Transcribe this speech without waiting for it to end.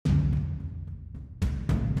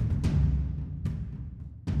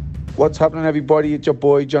What's happening, everybody? It's your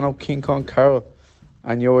boy, John King Kong Carroll,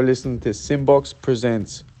 and you're listening to Simbox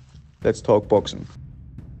Presents Let's Talk Boxing.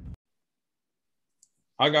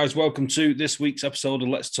 Hi guys, welcome to this week's episode of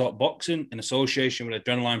Let's Talk Boxing in association with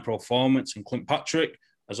Adrenaline Performance and Clint Patrick.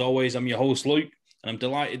 As always, I'm your host, Luke, and I'm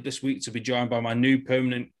delighted this week to be joined by my new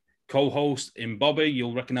permanent co-host in Bobby.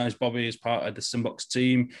 You'll recognise Bobby as part of the Simbox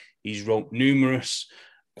team. He's wrote numerous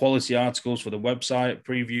quality articles for the website,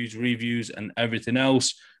 previews, reviews, and everything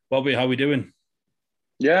else. Bobby, how are we doing?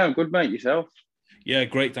 Yeah, I'm good, mate. Yourself? Yeah,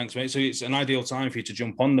 great. Thanks, mate. So it's an ideal time for you to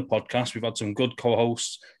jump on the podcast. We've had some good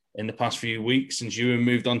co-hosts in the past few weeks since you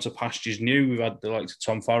moved on to pastures new. We've had the likes of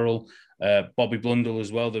Tom Farrell, Bobby Blundell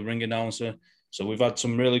as well, the ring announcer. So we've had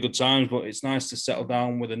some really good times, but it's nice to settle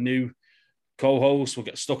down with a new co-host. We'll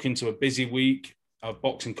get stuck into a busy week of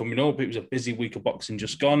boxing coming up. It was a busy week of boxing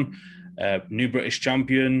just gone. New British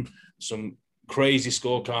champion, some crazy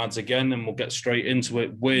scorecards again, and we'll get straight into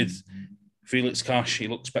it with Felix Cash. He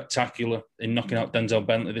looked spectacular in knocking out Denzel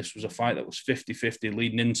Bentley. This was a fight that was 50-50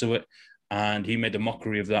 leading into it, and he made a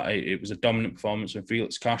mockery of that. It was a dominant performance from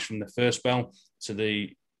Felix Cash from the first bell to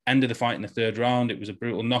the end of the fight in the third round. It was a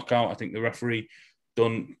brutal knockout. I think the referee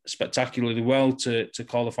done spectacularly well to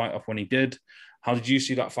call the fight off when he did. How did you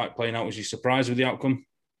see that fight playing out? Was you surprised with the outcome?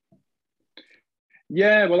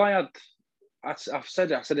 Yeah, well, I've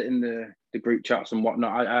said it in the group chats and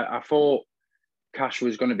whatnot. I thought Cash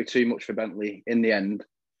was going to be too much for Bentley in the end,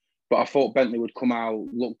 but I thought Bentley would come out,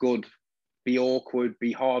 look good, be awkward,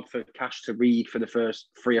 be hard for Cash to read for the first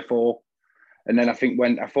 3 or 4. And then I think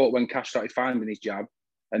when Cash started finding his jab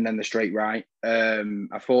and then the straight right,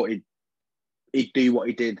 I thought he'd do what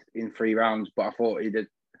he did in 3 rounds, but I thought it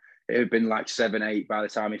had been like 7, 8 by the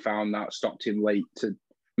time he found that, stopped him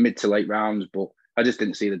mid to late rounds. But I just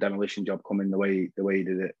didn't see the demolition job coming the way he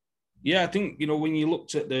did it. Yeah, I think, when you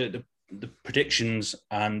looked at the predictions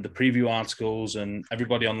and the preview articles and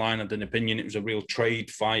everybody online had an opinion, it was a real trade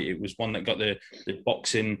fight. It was one that got the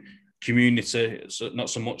boxing community, so not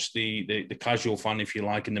so much the casual fan, if you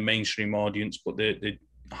like, in the mainstream audience, but the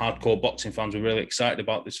hardcore boxing fans were really excited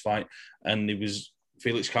about this fight. And it was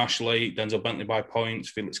Felix Cash late, Denzel Bentley by points,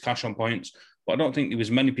 Felix Cash on points. But I don't think there was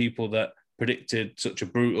many people that predicted such a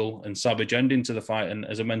brutal and savage ending to the fight. And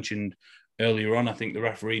as I mentioned earlier on, I think the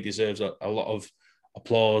referee deserves a lot of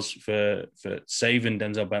applause for saving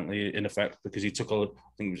Denzel Bentley in effect, because he took I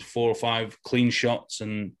think it was 4 or 5 clean shots,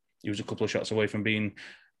 and he was a couple of shots away from being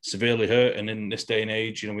severely hurt. And in this day and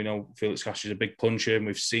age, we know Felix Cash is a big puncher, and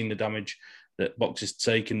we've seen the damage that boxers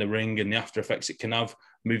take in the ring and the after effects it can have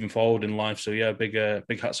moving forward in life. So yeah, big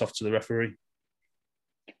hats off to the referee.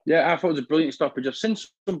 Yeah, I thought it was a brilliant stoppage. I've seen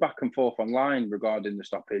some back and forth online regarding the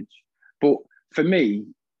stoppage, but for me,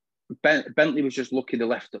 Bentley was just lucky the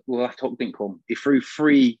left hook didn't come. He threw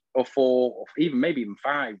 3 or 4, or maybe even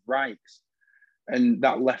 5 rights, and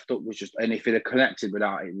that left hook was just. And if it had connected with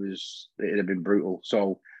that, it'd have been brutal.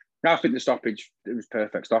 So I think the stoppage, it was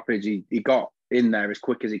perfect stoppage. He got in there as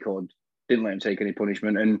quick as he could, didn't let him take any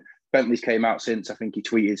punishment. And Bentley's came out since. I think he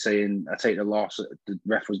tweeted saying, "I take the loss. The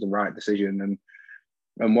ref was the right decision,"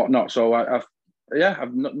 and whatnot. So I've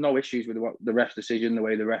no issues with the ref's decision, the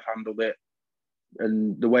way the ref handled it.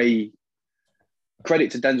 And the way,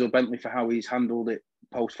 credit to Denzel Bentley for how he's handled it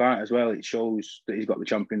post-fight as well. It shows that he's got the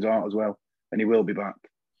champion's heart as well, and he will be back.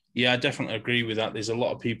 Yeah, I definitely agree with that. There's a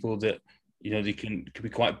lot of people that, they can be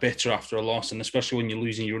quite bitter after a loss, and especially when you're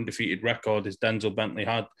losing your undefeated record, as Denzel Bentley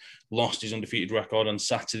had lost his undefeated record on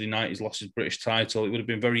Saturday night. He's lost his British title. It would have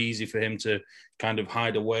been very easy for him to kind of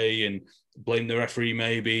hide away and blame the referee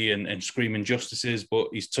maybe and scream injustices, but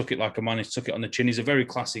he's took it like a man. He's took it on the chin. He's a very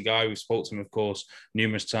classy guy. We've spoken to him, of course,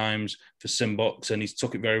 numerous times for Simbox, and he's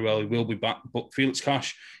took it very well. He will be back. But Felix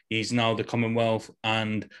Cash, he's now the Commonwealth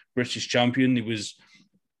and British champion. He was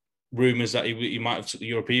rumours that he might have took the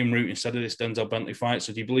European route instead of this Denzel Bentley fight.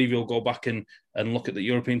 So do you believe he'll go back and look at the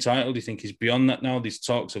European title? Do you think he's beyond that now? These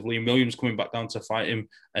talks of Liam Williams coming back down to fight him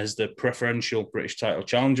as the preferential British title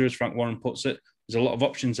challenger, as Frank Warren puts it. There's a lot of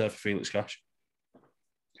options there for Felix Cash.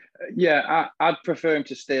 Yeah, I'd prefer him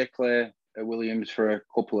to stay clear of Williams for a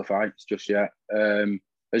couple of fights just yet.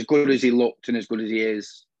 As good as he looked and as good as he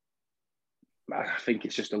is, I think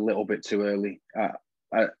it's just a little bit too early.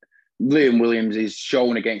 Liam Williams is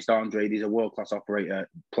shown against Andre. He's a world-class operator,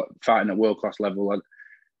 fighting at world-class level.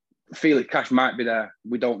 Felix Cash might be there.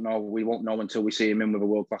 We don't know. We won't know until we see him in with a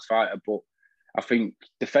world-class fighter. But I think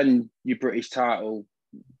defend your British title,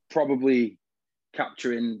 probably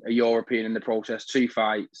capturing a European in the process, 2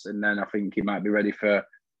 fights, and then I think he might be ready for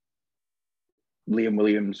Liam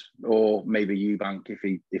Williams or maybe Eubank if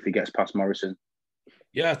he gets past Morrison.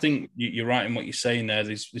 Yeah, I think you're right in what you're saying there.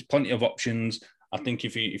 There's plenty of options. I think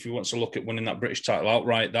if he wants to look at winning that British title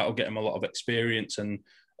outright, that'll get him a lot of experience and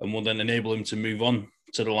will then enable him to move on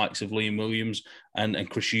to the likes of Liam Williams and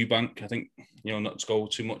Chris Eubank. I think, not to go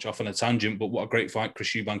too much off on a tangent, but what a great fight Chris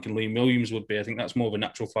Eubank and Liam Williams would be. I think that's more of a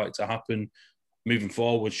natural fight to happen moving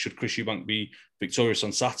forward, should Chris Eubank be victorious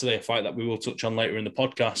on Saturday, a fight that we will touch on later in the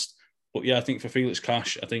podcast. But yeah, I think for Felix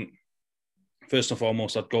Cash, I think first and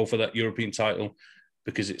foremost, I'd go for that European title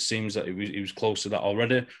because it seems that he was close to that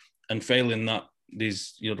already. And failing that,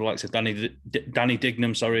 these, the likes of Danny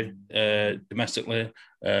Dignam, domestically,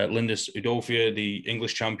 Lindis Udofia, the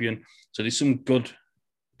English champion. So there's some good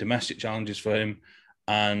domestic challenges for him.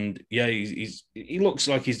 And yeah, he looks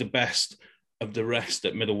like he's the best of the rest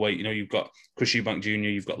at middleweight. You've got Chris Eubank Jr.,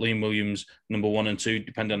 you've got Liam Williams, number 1 and 2,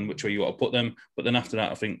 depending on which way you want to put them. But then after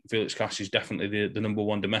that, I think Felix Cash is definitely the number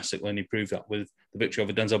 1 domestically, and he proved that with the victory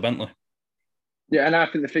over Denzel Bentley. Yeah, and I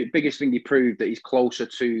think the biggest thing he proved that he's closer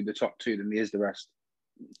to the top 2 than he is the rest.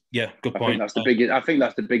 Yeah, good point. I think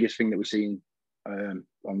that's the biggest thing that we've seen on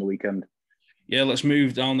the weekend. Yeah, let's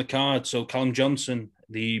move down the card. So Callum Johnson,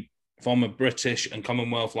 the former British and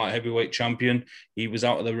Commonwealth light heavyweight champion, he was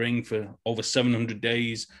out of the ring for over 700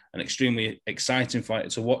 days, an extremely exciting fight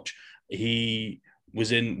to watch. He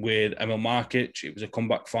was in with Emil Markic. It was a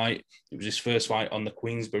comeback fight. It was his first fight on the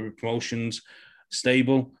Queensberry Promotions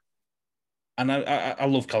stable. And I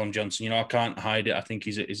love Callum Johnson. I can't hide it. I think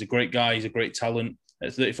he's a great guy. He's a great talent.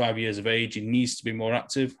 At 35 years of age, he needs to be more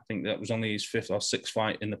active. I think that was only his 5th or 6th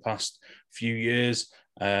fight in the past few years.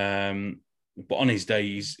 But on his day,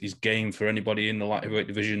 he's game for anybody in the light heavyweight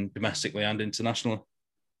division, domestically and internationally.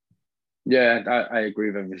 Yeah, I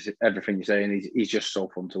agree with everything you're saying. He's just so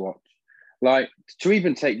fun to watch. Like, to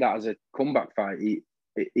even take that as a comeback fight, he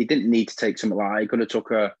didn't need to take something like that. He could have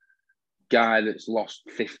took a guy that's lost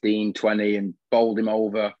 15, 20 and bowled him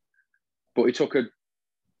over. But he took a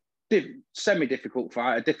semi-difficult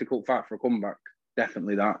fight, a difficult fight for a comeback.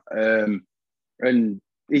 Definitely that. And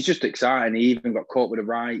he's just exciting. He even got caught with a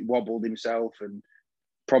right, wobbled himself and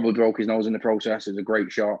probably broke his nose in the process. It was a great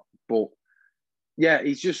shot. But yeah,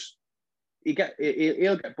 he'll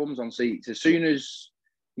get bums on seats. As soon as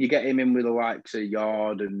you get him in with the likes of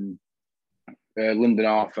Yard and Lyndon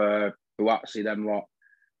Arthur, Buatsi, them lot,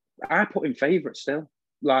 I put him favourite still.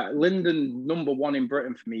 Like, Lyndon, number 1 in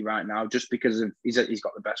Britain for me right now, just because he's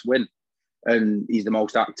got the best win and he's the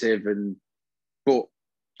most active. But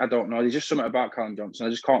I don't know. There's just something about Callum Johnson.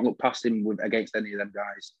 I just can't look past him against any of them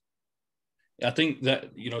guys. I think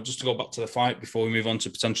that, just to go back to the fight before we move on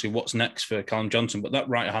to potentially what's next for Callum Johnson, but that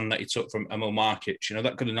right hand that he took from Emil Markic,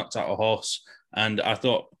 that could have knocked out a horse. And I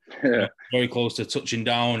thought very close to touching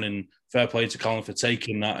down, and fair play to Callum for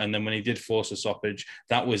taking that. And then when he did force a stoppage,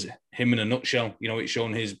 that was him in a nutshell. It's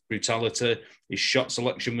shown his brutality. His shot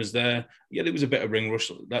selection was there. Yeah, there was a bit of ring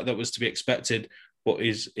rush that was to be expected, but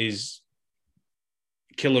his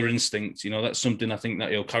killer instinct, that's something I think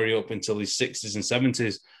that he'll carry up until his 60s and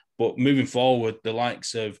 70s. But moving forward, the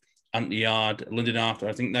likes of Anthony Yard, Lyndon Arthur,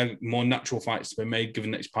 I think they're more natural fights to be made,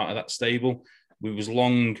 given that he's part of that stable. We was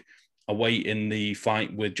long awaiting the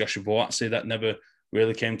fight with Joshua Buatsi. That never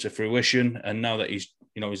really came to fruition. And now that he's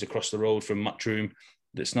across the road from Matchroom,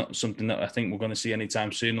 that's not something that I think we're going to see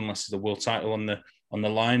anytime soon, unless there's a world title on the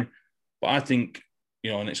line. But I think,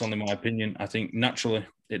 and it's only my opinion, I think naturally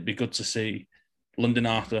it'd be good to see Lyndon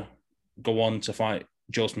Arthur go on to fight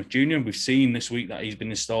Joe Smith Jr. We've seen this week that he's been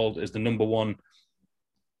installed as the number 1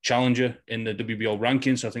 challenger in the WBO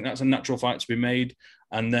ranking. So I think that's a natural fight to be made.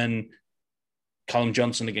 And then Callum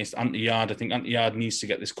Johnson against Anthony Yard. I think Anthony Yard needs to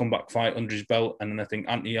get this comeback fight under his belt. And then I think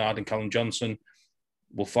Anthony Yard and Callum Johnson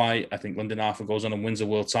will fight. I think Lyndon Arthur goes on and wins a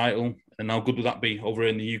world title. And how good would that be over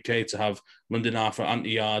in the UK to have Lyndon Arthur,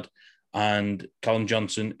 Anthony Yard and Callum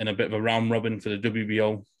Johnson in a bit of a round robin for the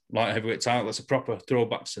WBO light heavyweight title? That's a proper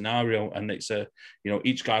throwback scenario, and it's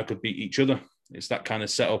each guy could beat each other. It's that kind of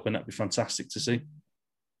setup, and that'd be fantastic to see.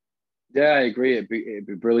 Yeah, I agree. It'd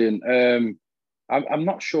be brilliant. I'm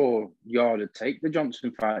not sure Yard would take the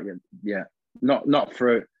Johnson fight yet. Not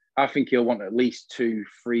for. I think he'll want at least 2-3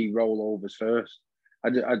 rollovers first.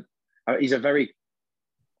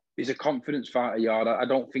 He's a confidence fighter, Yard. I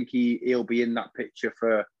don't think he'll be in that picture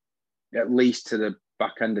for at least to the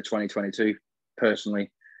back end of 2022.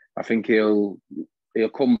 Personally, I think he'll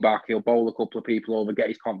come back. He'll bowl a couple of people over, get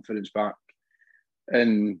his confidence back,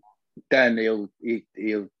 and then he'll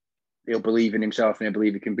believe in himself and he'll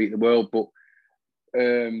believe he can beat the world. But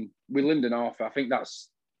with Lyndon Arthur, I think that's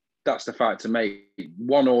the fight to make.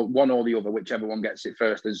 One or the other, whichever one gets it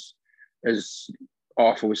first, as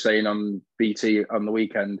Arthur was saying on BT on the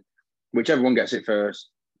weekend. Whichever one gets it first,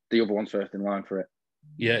 the other one's first in line for it.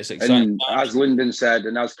 Yeah, it's exciting. And as Lyndon said,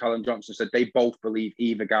 and as Callum Johnson said, they both believe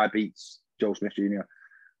either guy beats Joe Smith Jr.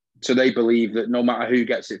 So they believe that no matter who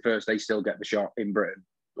gets it first, they still get the shot in Britain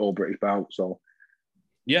or British bout. So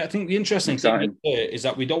yeah, I think the interesting thing is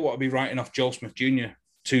that we don't want to be writing off Joe Smith Jr.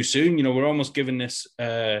 too soon. You know, we're almost giving this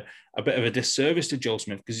a bit of a disservice to Joe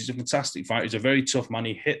Smith because he's a fantastic fighter. He's a very tough man.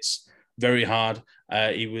 He hits very hard.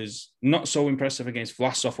 He was not so impressive against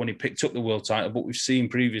Vlasov when he picked up the world title, but we've seen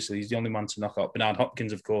previously he's the only man to knock out Bernard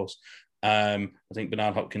Hopkins, of course. I think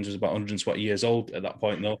Bernard Hopkins was about 120 years old at that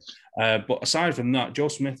point, though. But aside from that, Joe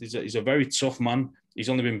Smith is a very tough man. He's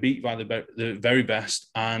only been beat by the very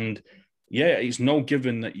best. And yeah, it's no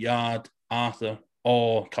given that Yarde, Arthur,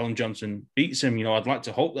 or Callum Johnson beats him. You know, I'd like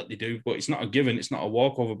to hope that they do, but it's not a given. It's not a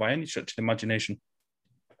walkover by any stretch of the imagination.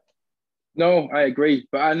 No, I agree.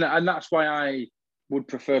 But and that's why I would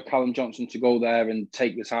prefer Callum Johnson to go there and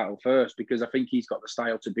take the title first, because I think he's got the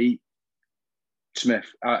style to beat Smith.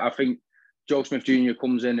 I think Joe Smith Jr.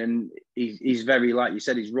 comes in and he's very, like you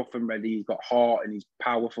said, he's rough and ready. He's got heart and he's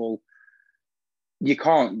powerful. You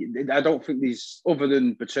can't. I don't think there's, other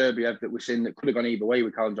than Beterbiev that we're seeing that could have gone either way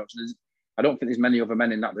with Callum Johnson. I don't think there's many other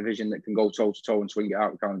men in that division that can go toe to toe and swing it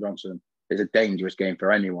out with Callum Johnson. It's a dangerous game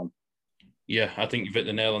for anyone. Yeah, I think you've hit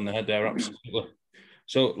the nail on the head there, absolutely.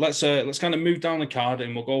 So let's kind of move down the card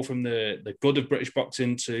and we'll go from the good of British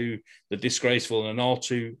boxing to the disgraceful and all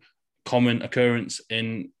too common occurrence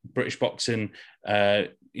in British boxing.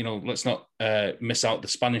 Let's not miss out the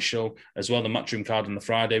Spanish show as well, the Matchroom card on the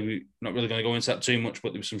Friday. We're not really going to go into that too much,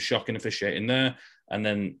 but there was some shocking officiating there. And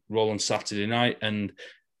then roll on Saturday night. And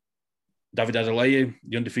David Adeleye,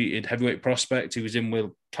 the undefeated heavyweight prospect, he was in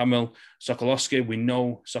with Kamil Sokolowski. We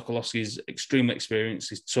know Sokolowski's extremely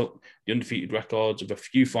experienced. He's took the undefeated records of a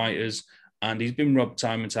few fighters and he's been robbed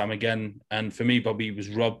time and time again. And for me, Bobby was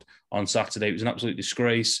robbed on Saturday. It was an absolute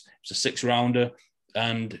disgrace. It was a 6-rounder.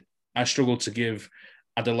 And I struggled to give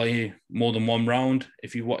Adeleye more than one round.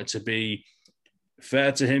 If you wanted to be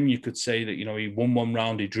fair to him, you could say that, he won one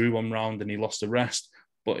round, he drew one round and he lost the rest.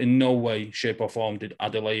 But in no way, shape or form did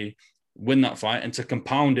Adeleye win that fight. And to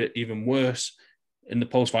compound it even worse, in the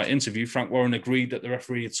post-fight interview, Frank Warren agreed that the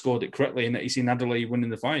referee had scored it correctly and that he's seen Adeleye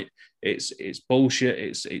winning the fight. It's bullshit,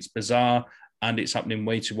 it's bizarre, and it's happening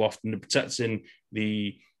way too often. They're protecting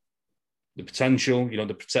the potential, they're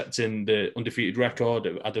protecting the undefeated record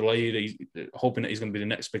of Adeleye, hoping that he's going to be the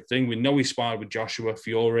next big thing. We know he sparred with Joshua,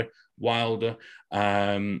 Fiore, Wilder,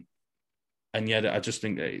 and yet I just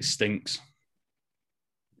think that it stinks.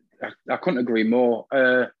 I couldn't agree more.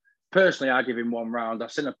 Personally, I give him one round.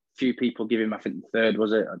 I've seen a few people give him, I think, the third,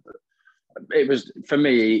 was it? It was, for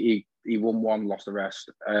me, he won one, lost the rest.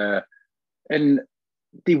 And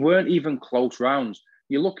they weren't even close rounds.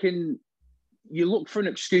 You look for an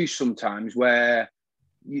excuse sometimes where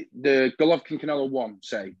the Golovkin-Canelo won,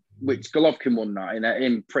 say, which Golovkin won that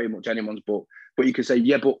in pretty much anyone's book. But you could say,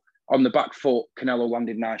 yeah, but on the back foot, Canelo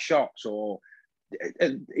landed nice shots, or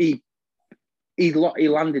he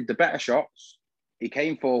landed the better shots. He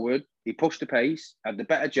came forward, he pushed the pace, had the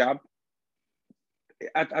better jab.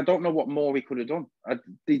 I don't know what more he could have done.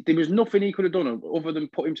 There was nothing he could have done other than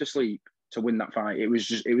put him to sleep to win that fight. It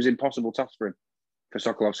was impossible task for him, for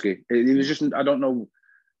Sokolowski. It was just, I don't know.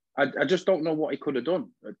 I just don't know what he could have done.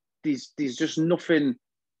 There's just nothing.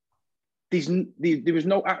 There was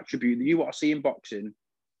no attribute that you want to see in boxing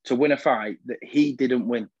to win a fight that he didn't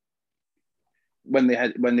win when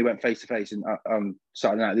they went face to face on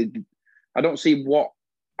Saturday night. I don't see what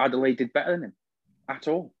Adeleye did better than him at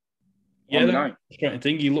all. Yeah, that's the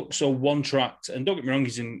thing. He looks so one-tracked. And don't get me wrong,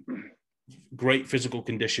 he's in great physical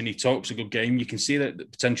condition. He talks a good game. You can see that the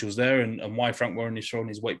potential's there and why Frank Warren is throwing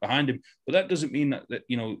his weight behind him. But that doesn't mean that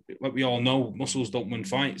like we all know, muscles don't win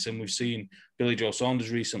fights. And we've seen Billy Joe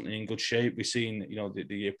Saunders recently in good shape. We've seen,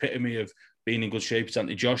 the epitome of being in good shape is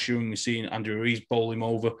Anthony Joshua. And we've seen Andrew Ruiz bowl him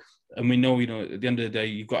over. And we know, at the end of the day,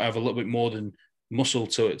 you've got to have a little bit more than muscle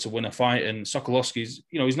to win a fight. And Sokolowski's,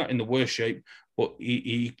 he's not in the worst shape, but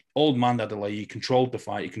he old man Adeleye, he controlled the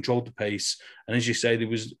fight, he controlled the pace. And as you say, there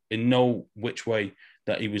was in no which way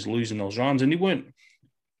that he was losing those rounds. And they weren't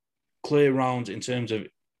clear rounds in terms of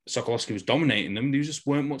Sokolowski was dominating them. There just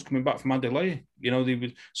weren't much coming back from Adeleye.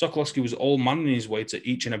 Sokolowski was all man in his way to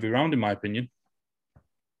each and every round, in my opinion.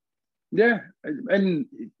 Yeah, and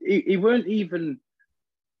he weren't even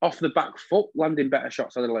off the back foot landing better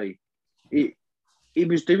shots, Adeleye. He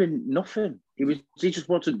was doing nothing. He just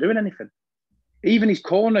wasn't doing anything. Even his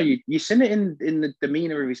corner, you seen it in the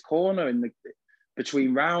demeanour of his corner in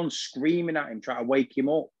between rounds, screaming at him, trying to wake him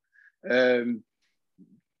up. You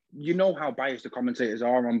know how biased the commentators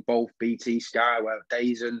are on both BT, Sky,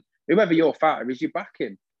 Days, and whoever your fighter is, you're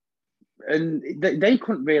backing. and they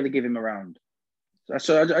couldn't really give him a round.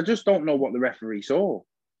 So I just don't know what the referee saw.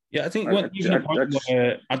 Yeah, I think even the point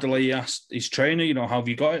where Adeleye asked his trainer, you know, how have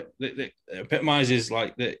you got it? That epitomises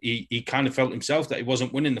like that he kind of felt himself that he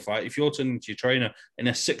wasn't winning the fight. If you're turning to your trainer in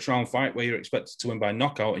a 6-round fight where you're expected to win by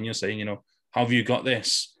knockout and you're saying, you know, how have you got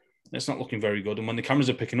this? It's not looking very good. And when the cameras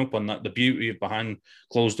are picking up on that, the beauty of behind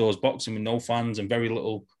closed doors boxing with no fans and very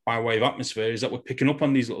little by way of atmosphere is that we're picking up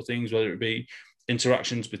on these little things, whether it be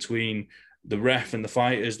interactions between the ref and the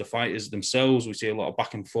fighters themselves. We see a lot of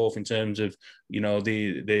back and forth in terms of, you know,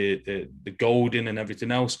 the goading and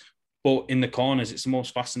everything else. But in the corners, it's the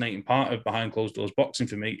most fascinating part of behind closed doors boxing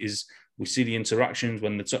for me is we see the interactions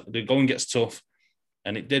when the going gets tough,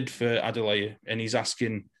 and it did for Adeleye, and he's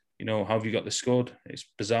asking, you know, how have you got this scored? It's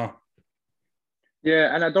bizarre.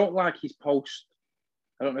 Yeah, and I don't like his post.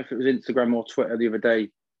 I don't know if it was Instagram or Twitter the other day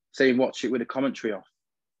saying watch it with a commentary off.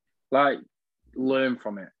 Like, learn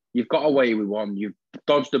from it. You've got away with one. You've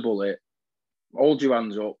dodged a bullet. Hold your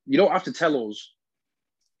hands up. You don't have to tell us,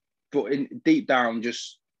 but deep down,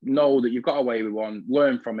 just know that you've got away with one.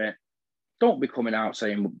 Learn from it. Don't be coming out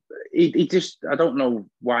saying he just. I don't know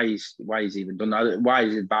why he's even done that. Why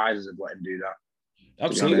his advisors have let him do that.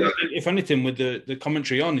 Absolutely. If anything, with the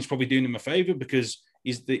commentary on, he's probably doing him a favour because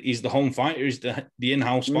he's the home fighter, he's the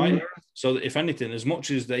in-house fighter. So if anything, as much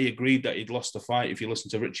as they agreed that he'd lost the fight, if you listen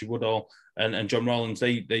to Richie Woodall and John Rollins,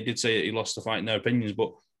 they did say that he lost the fight in their opinions,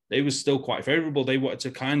 but they was still quite favourable. They wanted to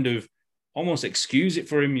kind of almost excuse it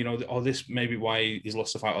for him, you know, this may be why he's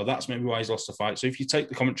lost the fight, or that's maybe why he's lost the fight. So if you take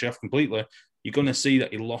the commentary off completely, you're going to see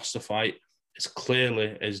that he lost the fight as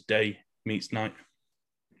clearly as day meets night.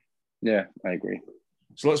 Yeah, I agree.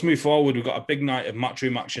 So let's move forward. We've got a big night of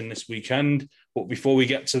matchroom action this weekend. But before we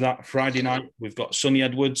get to that, Friday night, we've got Sonny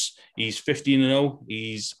Edwards. He's 15-0.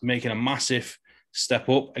 He's making a massive step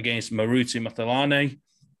up against Maruti Mathalane.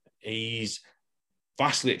 He's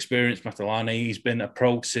vastly experienced, Mathalane. He's been a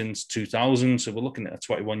pro since 2000. So we're looking at a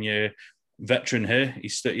 21-year veteran here.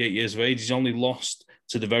 He's 38 years of age. He's only lost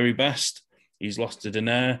to the very best. He's lost to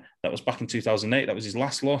Donaire. That was back in 2008. That was his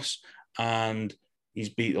last loss. And he's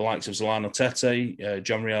beat the likes of Zolano Tete,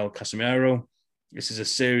 Jamriel Casimero. This is a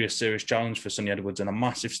serious challenge for Sonny Edwards and a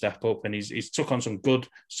massive step up. And he's took on some good,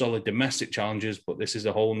 solid domestic challenges, but this is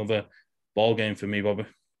a whole other ball game for me, Bobby.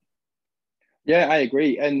 Yeah, I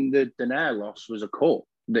agree. And the Donaire loss was a cut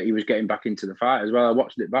that he was getting back into the fight as well. I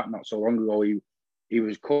watched it back not so long ago. He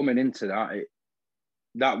was coming into that.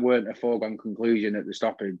 That weren't a foregone conclusion at the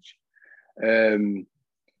stoppage.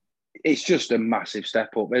 It's just a massive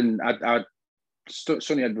step up. And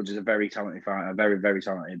Sonny Edwards is a very talented fighter, very, very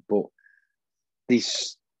talented. But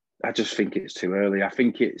I just think it's too early. I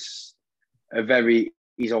think it's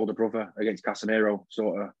his older brother against Casemiro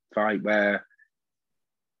sort of fight where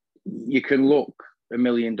you can look $1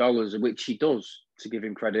 million, which he does, to give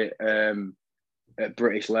him credit, at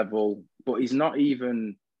British level. But he's not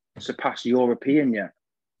even surpassed European yet.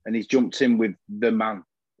 And he's jumped in with the man.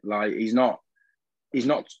 Like, he's not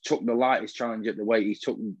took the lightest challenge at the weight. He's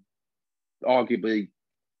took arguably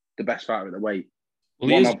the best fighter at the weight.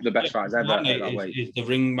 Well, one of the best fighters ever at that weight. Is the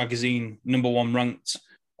Ring Magazine #1 ranked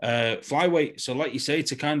flyweight. So, like you say,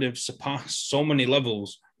 to kind of surpass so many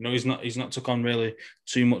levels, you know, he's not took on really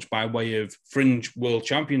too much by way of fringe world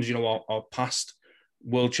champions, you know, or past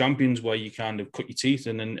world champions where you kind of cut your teeth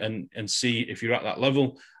and see if you're at that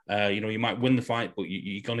level. You know, you might win the fight, but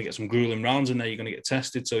you're going to get some grueling rounds in there. You're going to get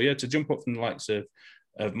tested. So, yeah, to jump up from the likes of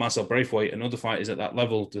Marcel Braithwaite and other fighters at that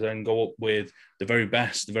level to then go up with the very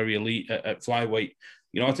best, the very elite at flyweight.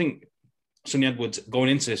 You know, I think Sonny Edwards, going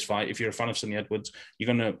into this fight, if you're a fan of Sonny Edwards,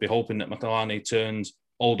 you're going to be hoping that Mathalane turns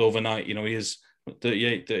old overnight. You know, he is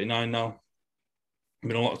 38, 39 now.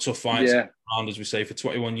 Been a lot of tough fights around, as we say, for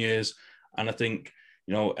 21 years. And I think,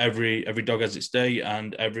 you know, every dog has its day,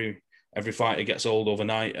 and every fighter gets old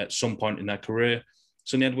overnight at some point in their career.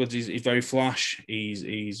 Sonny Edwards, he's very flash.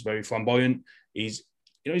 He's very flamboyant. He's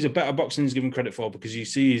a better boxer than he's given credit for, because you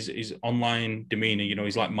see his online demeanour. You know,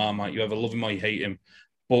 he's like Marmite. You either love him or you hate him.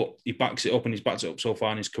 But he backs it up, and he's backed it up so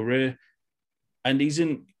far in his career. And the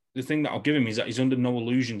thing that I'll give him is that he's under no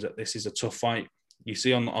illusions that this is a tough fight. You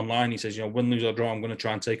see online, he says, you know, win, lose or draw, I'm going to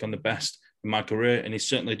try and take on the best in my career. And he's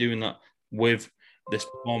certainly doing that with this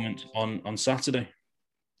performance on Saturday.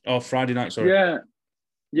 Oh, Friday night, sorry.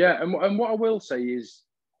 Yeah. And what I will say is,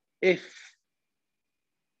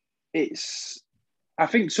 I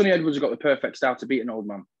think Sonny Edwards has got the perfect style to beat an old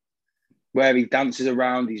man, where he dances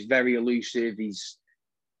around, he's very elusive,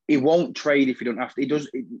 he won't trade if he don't have to.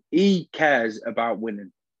 He cares about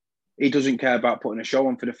winning. He doesn't care about putting a show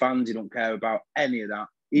on for the fans. He don't care about any of that.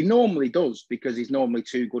 He normally does, because he's normally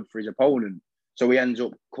too good for his opponent. So he ends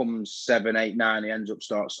up, comes 7, 8, 9, he ends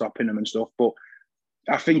up stopping them and stuff. But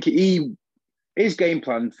I think his game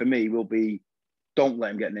plan for me will be, don't let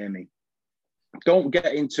him get near me. Don't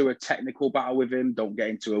get into a technical battle with him. Don't get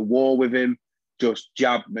into a war with him. Just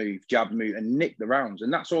jab, move, and nick the rounds.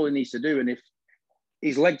 And that's all he needs to do. And if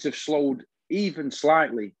his legs have slowed even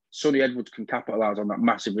slightly, Sonny Edwards can capitalise on that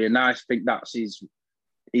massively. And I think that's his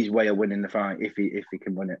way of winning the fight if he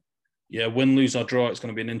can win it. Yeah, win, lose or draw, it's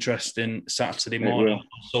going to be an interesting Saturday morning on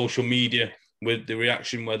social media with the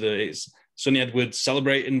reaction, whether it's Sonny Edwards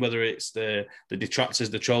celebrating, whether it's the detractors,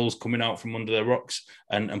 the trolls coming out from under their rocks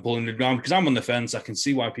and pulling him down. Because I'm on the fence. I can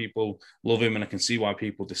see why people love him and I can see why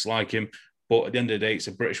people dislike him. But at the end of the day, it's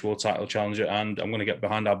a British World Title challenger, and I'm going to get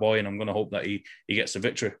behind our boy, and I'm going to hope that he gets the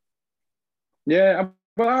victory. Yeah,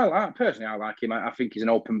 but I personally like him. I think he's an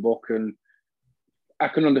open book, and I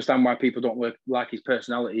can understand why people don't like his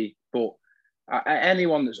personality. But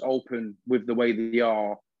anyone that's open with the way they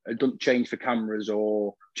are, doesn't change for cameras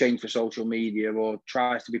or change for social media or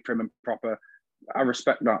tries to be prim and proper, I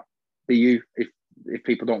respect that. Be you if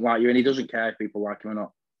people don't like you, and he doesn't care if people like him or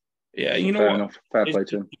not. Yeah, you know fair what? Enough. Fair play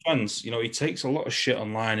to him. Fans, he takes a lot of shit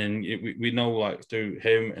online, and we know, like, through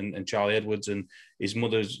him and Charlie Edwards, and his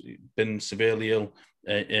mother's been severely ill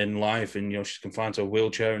in life, and she's confined to a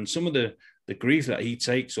wheelchair, and some of the grief that he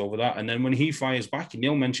takes over that. And then when he fires back, and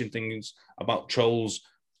he'll mention things about trolls,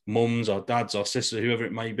 mums or dads or sisters, whoever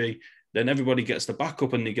it may be, then everybody gets the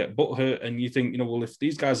backup and they get butthurt. And you think, well, if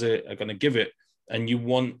these guys are going to give it, and you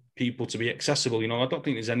want people to be accessible, I don't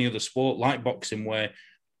think there's any other sport like boxing where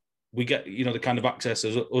we get, the kind of access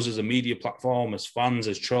as us as a media platform, as fans,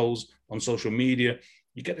 as trolls on social media.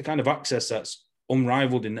 You get the kind of access that's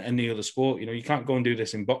unrivaled in any other sport. You can't go and do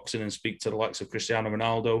this in boxing and speak to the likes of Cristiano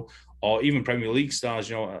Ronaldo or even Premier League stars.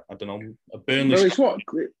 I don't know, a Burnley. Well, it's what,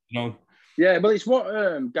 Yeah, but it's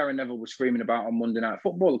what Gary Neville was screaming about on Monday Night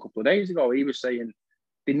Football a couple of days ago. He was saying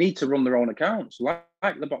they need to run their own accounts like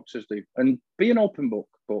the boxers do and be an open book.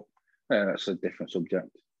 But that's a different subject.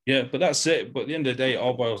 Yeah, but that's it. But at the end of the day, it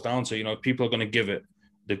all boils down to, people are going to give it.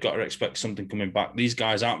 They've got to expect something coming back. These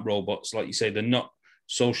guys aren't robots. Like you say, they're not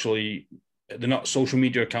social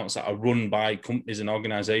media accounts that are run by companies and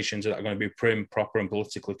organizations that are going to be prim, proper, and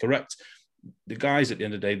politically correct. The guys, at the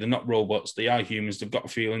end of the day, they're not robots. They are humans. They've got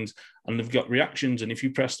feelings and they've got reactions. And if you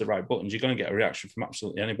press the right buttons, you're going to get a reaction from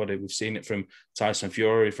absolutely anybody. We've seen it from Tyson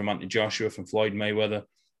Fury, from Anthony Joshua, from Floyd Mayweather,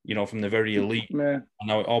 from the very elite. Yeah. And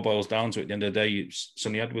now it all boils down to, at the end of the day,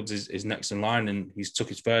 Sonny Edwards is next in line, and he's took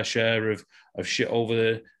his fair share of shit over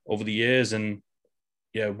the years. And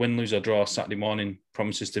yeah, win, lose or draw Saturday morning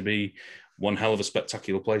promises to be one hell of a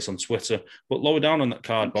spectacular place on Twitter. But lower down on that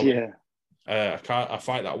card, Bobby, a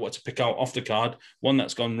fight that I want to pick out off the card, one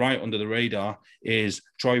that's gone right under the radar, is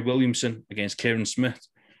Troy Williamson against Kieran Smith.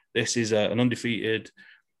 This is an undefeated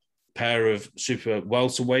pair of super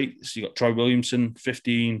welterweights. You got Troy Williamson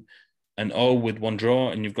 15-0 with one draw,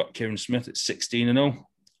 and you've got Kieran Smith at 16-0.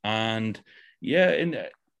 And yeah,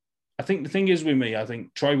 I think the thing is with me, I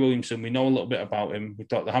think Troy Williamson, we know a little bit about him. We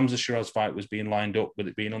thought the Hamza Shiraz fight was being lined up with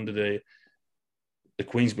it being under the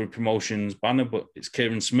Queensberry Promotions banner, but it's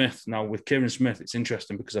Kieran Smith. Now, with Kieran Smith, it's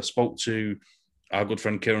interesting because I spoke to our good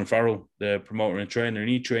friend Kieran Farrell, the promoter and trainer, and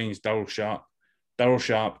he trains Daryl Sharp. Daryl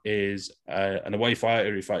Sharp is an away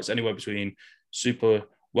fighter. He fights anywhere between super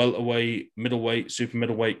welterweight, middleweight, super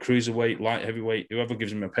middleweight, cruiserweight, light heavyweight. Whoever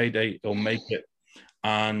gives him a payday, he'll make it.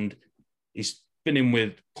 And he's been in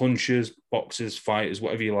with punchers, boxers, fighters,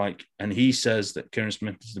 whatever you like. And he says that Kieran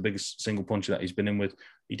Smith is the biggest single puncher that he's been in with.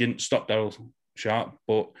 He didn't stop Daryl Sharp,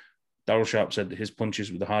 but Daryl Sharp said that his punches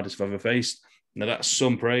were the hardest I've ever faced. Now, that's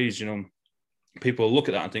some praise. People look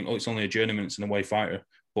at that and think, it's only a journeyman, it's an away fighter.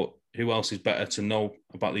 But who else is better to know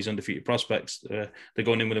about these undefeated prospects? They're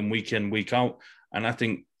going in with them week in, week out. And I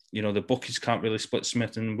think, the bookies can't really split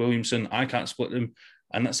Smith and Williamson. I can't split them.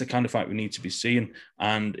 And that's the kind of fight we need to be seeing.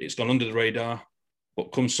 And it's gone under the radar.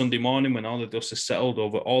 But come Sunday morning, when all the dust is settled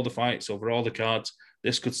over all the fights, over all the cards,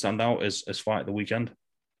 this could stand out as fight of the weekend.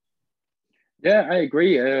 Yeah, I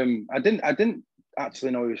agree. I didn't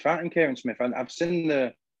actually know he was fighting Kieran Smith. I've seen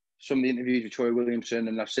some of the interviews with Troy Williamson,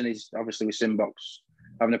 and I've seen his, obviously, with Simbox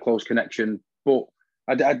having a close connection. But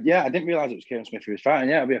I didn't realise it was Kieran Smith who was fighting.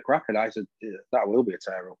 Yeah, it'll be a cracker. I said that will be a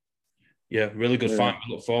tear up. Yeah, really good fight.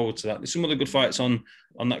 We look forward to that. There's some other good fights on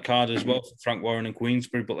that card as well for Frank Warren and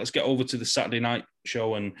Queensberry. But let's get over to the Saturday night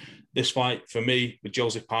show. And this fight, for me, with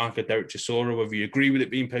Joseph Parker, Derek Chisora, whether you agree with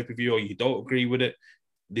it being pay-per-view or you don't agree with it,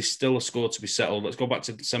 there's still a score to be settled. Let's go back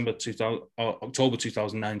to October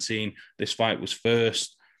 2019. This fight was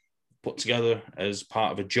first put together as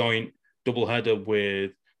part of a joint doubleheader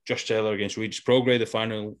with Josh Taylor against Regis Prograis, the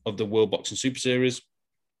final of the World Boxing Super Series.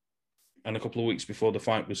 And a couple of weeks before the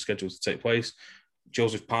fight was scheduled to take place,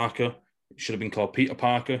 Joseph Parker, it should have been called Peter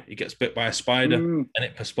Parker, he gets bit by a spider and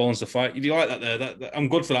it postpones the fight. Do you like that there? I'm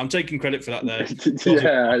good for that. I'm taking credit for that there.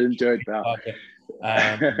 Yeah, I enjoyed that.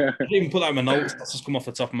 I didn't even put that in my notes. That's just come off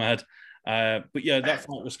the top of my head. But yeah, that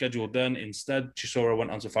fight was scheduled then. Instead, Chisora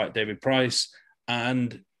went on to fight David Price.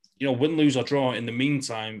 And, win, lose or draw, in the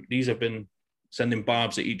meantime, these have been sending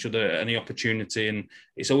barbs at each other at any opportunity. And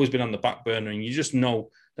it's always been on the back burner. And you just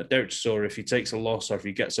know that Derek Chisora, if he takes a loss or if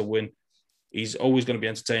he gets a win, he's always going to be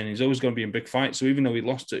entertaining. He's always going to be in big fights. So even though he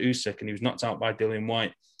lost to Usyk and he was knocked out by Dillian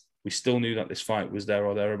Whyte, we still knew that this fight was there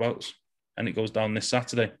or thereabouts. And it goes down this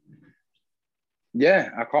Saturday. Yeah,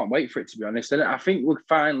 I can't wait for it, to be honest. And I think we're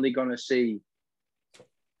finally going to see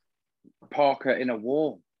Parker in a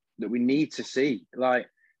war that we need to see.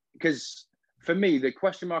 Because for me, the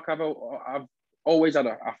question mark I've always had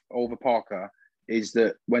over Parker is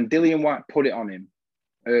that when Dillian Whyte put it on him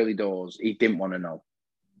early doors, he didn't want to know.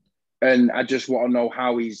 And I just want to know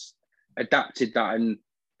how he's adapted that. And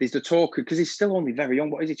there's the talk, because he's still only very young.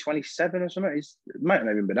 What is he, 27 or something? He might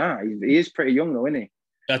not even be that. He is pretty young though, isn't he?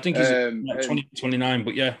 I think he's 20, 29,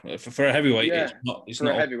 but yeah, for a heavyweight, yeah, it's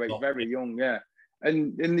not a heavyweight, very young, yeah.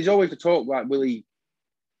 And there's always the talk, like, will he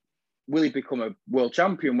become a world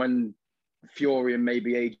champion when Fury and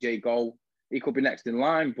maybe AJ go? He could be next in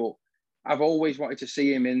line, but I've always wanted to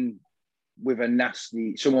see him with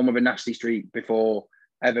someone with a nasty streak before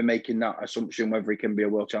ever making that assumption whether he can be a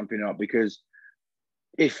world champion or not. Because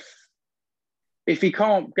if he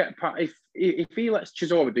can't get past, if he lets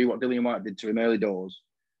Chisora do what Dillian Whyte did to him early doors,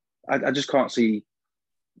 I just can't see.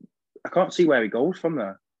 I can't see where he goes from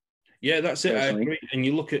there. Yeah, that's it. Personally. I agree. And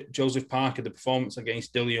you look at Joseph Parker, the performance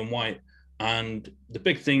against Dillian Whyte, and the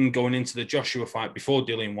big thing going into the Joshua fight before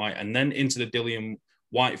Dillian Whyte and then into the Dillian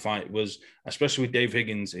Whyte fight was, especially with Dave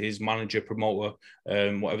Higgins, his manager, promoter,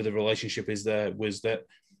 whatever the relationship is there, was that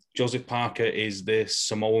Joseph Parker is this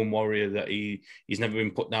Samoan warrior that he's never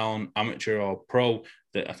been put down, amateur or pro.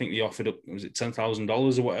 That I think they offered up, was it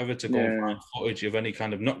 $10,000 or whatever, to go and find footage of any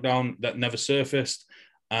kind of knockdown that never surfaced.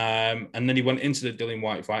 And then he went into the Dillian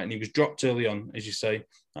Whyte fight and he was dropped early on, as you say.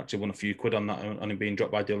 Actually won a few quid on that, on him being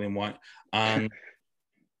dropped by Dillian Whyte. And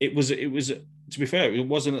it was, to be fair, it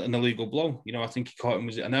wasn't an illegal blow. I think he caught him,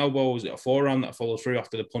 was it an elbow? Was it a forearm that followed through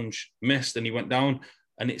after the punch missed and he went down?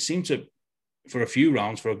 And it seemed to, for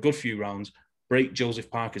a good few rounds, break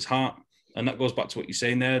Joseph Parker's heart. And that goes back to what you're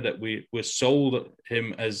saying there, that we're sold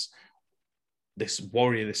him as this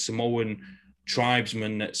warrior, this Samoan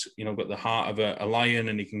tribesman that's, got the heart of a lion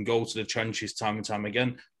and he can go to the trenches time and time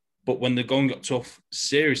again. But when the going got tough,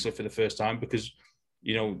 seriously, for the first time, because,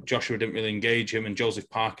 Joshua didn't really engage him and Joseph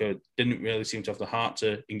Parker didn't really seem to have the heart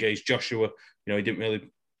to engage Joshua. He didn't really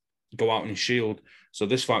go out on his shield. So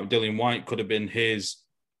this fight with Dillian Whyte could have been his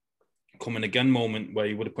coming again moment where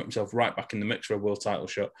he would have put himself right back in the mix for a world title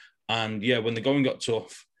shot. And yeah, when the going got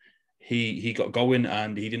tough, he got going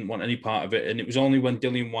and he didn't want any part of it. And it was only when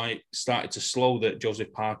Dillian Whyte started to slow that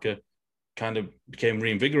Joseph Parker kind of became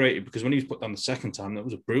reinvigorated, because when he was put down the second time, that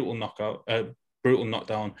was a brutal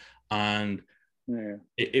knockdown. And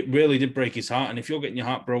it really did break his heart. And if you're getting your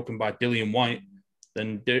heart broken by Dillian Whyte,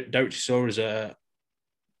 then Derek Chisora is a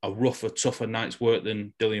rougher, tougher night's work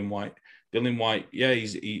than Dillian Whyte. Dillian Whyte, yeah,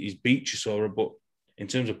 he's beat Chisora, but in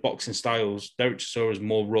terms of boxing styles, Derek Chisora is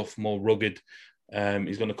more rough, more rugged.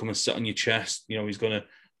 He's going to come and sit on your chest. He's going to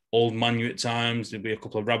old man you at times. There'll be a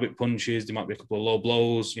couple of rabbit punches. There might be a couple of low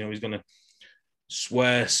blows. He's going to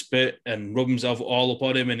swear, spit, and rub himself all up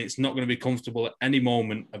on him. And it's not going to be comfortable at any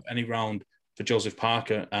moment of any round for Joseph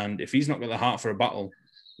Parker. And if he's not got the heart for a battle,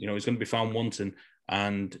 he's going to be found wanting.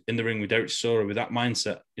 And in the ring with Derek Chisora, with that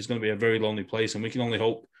mindset, it's going to be a very lonely place. And we can only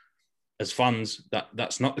hope, as fans, that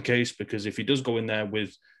that's not the case, because if he does go in there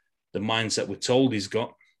with the mindset we're told he's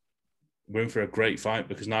got, we're in for a great fight,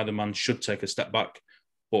 because neither man should take a step back.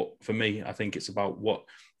 But for me, I think it's about what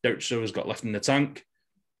Derek Chisora's got left in the tank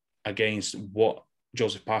against what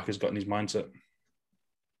Joseph Parker's got in his mindset.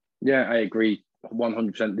 Yeah, I agree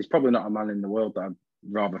 100%. There's probably not a man in the world that I'd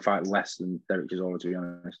rather fight less than Derek Chisora, to be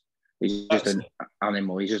honest. He's just an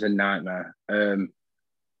animal. He's just a nightmare. I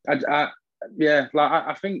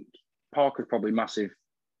think Parker's probably massive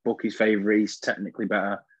bookies' favourite. He's technically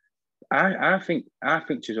better. I think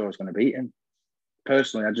Chisora's going to beat him.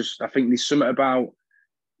 Personally, I think there's something about,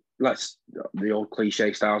 the old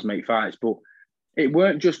cliche styles make fights, but it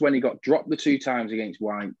weren't just when he got dropped the 2 times against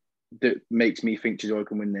Whyte that makes me think Chisora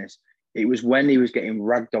can win this. It was when he was getting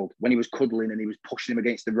ragdolled, when he was cuddling and he was pushing him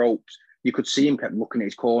against the ropes. You could see him kept looking at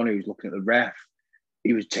his corner. He was looking at the ref.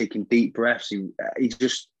 He was taking deep breaths. He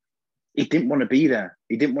didn't want to be there.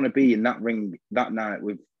 He didn't want to be in that ring that night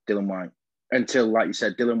with Dillian Whyte until, like you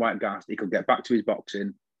said, Dillian Whyte gassed. He could get back to his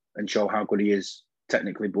boxing and show how good he is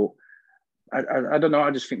technically. But I don't know.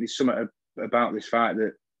 I just think there's something about this fight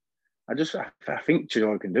that I think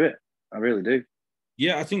Chisora can do it. I really do.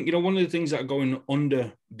 Yeah, I think, one of the things that are going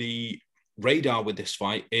under the radar with this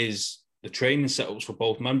fight is the training setups for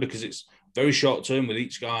both men, because it's very short term with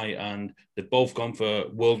each guy, and they've both gone for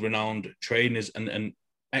world-renowned trainers and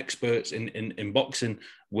experts in boxing,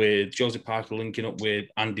 with Joseph Parker linking up with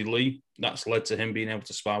Andy Lee. That's led to him being able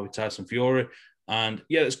to spar with Tyson Fury. And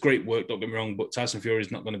yeah, it's great work, don't get me wrong, but Tyson Fury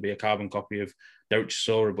is not going to be a carbon copy of Derek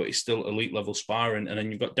Chisora, but he's still elite level sparring. And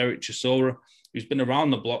then you've got Derek Chisora, who's been around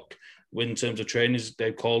the block in terms of trainers,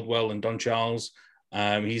 Dave Caldwell and Don Charles.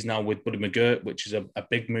 He's now with Buddy McGirt, which is a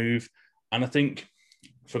big move. And I think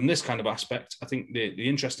from this kind of aspect, I think the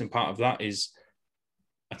interesting part of that is,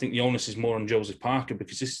 I think the onus is more on Joseph Parker,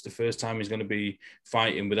 because this is the first time he's going to be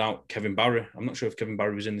fighting without Kevin Barry. I'm not sure if Kevin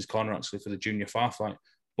Barry was in his corner actually for the Junior Far fight,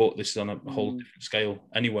 but this is on a whole different scale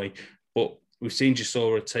anyway. But we've seen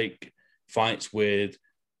Chisora take fights with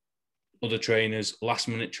other trainers,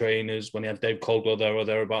 last-minute trainers, when he had Dave Caldwell there or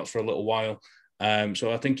thereabouts for a little while.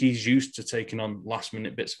 So I think he's used to taking on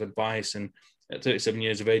last-minute bits of advice. And at 37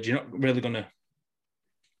 years of age, you're not really going to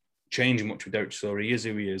change much with Derek Chisora. He is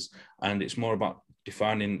who he is. And it's more about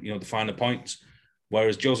defining, the finer points.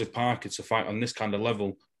 Whereas Joseph Parker, to fight on this kind of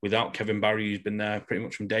level without Kevin Barry, who's been there pretty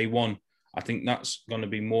much from day one, I think that's going to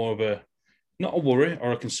be more of not a worry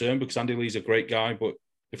or a concern, because Andy Lee's a great guy, but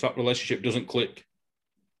if that relationship doesn't click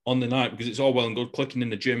on the night, because it's all well and good clicking in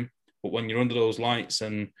the gym, but when you're under those lights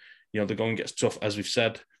and, the going gets tough, as we've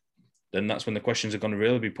said, then that's when the questions are going to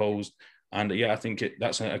really be posed. And yeah, I think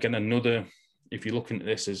that's, again, another, if you're looking at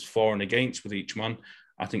this as for and against with each man,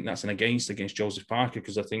 I think that's an against Joseph Parker,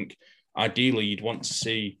 because I think ideally you'd want to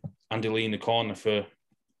see Andy Lee in the corner for a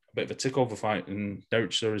bit of a tick-over fight, and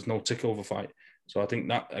Derek Chisora is no tick-over fight. So I think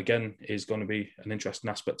that, again, is going to be an interesting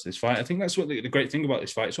aspect to this fight. I think that's what the great thing about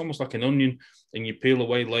this fight. It's almost like an onion, and you peel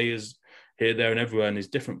away layers here, there, and everywhere, and there's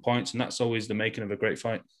different points, and that's always the making of a great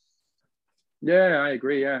fight. Yeah, I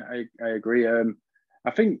agree. Yeah, I agree.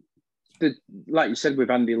 I think that, like you said,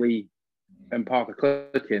 with Andy Lee and Parker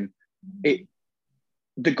clicking,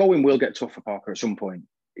 the going will get tough for Parker at some point.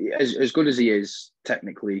 As good as he is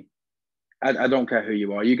technically, I don't care who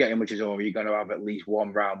you are. You get him, which is over. You're going to have at least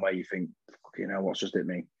one round where you think, what's just hit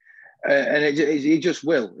me? And he just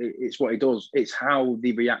will. It's what he does. It's how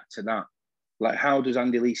they react to that. Like, how does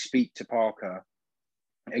Andy Lee speak to Parker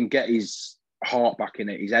and get his heart back in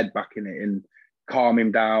it, his head back in it, and calm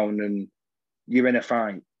him down? And you're in a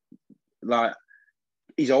fight. Like,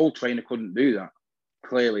 his old trainer couldn't do that.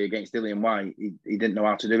 Clearly, against Dillian Whyte, he didn't know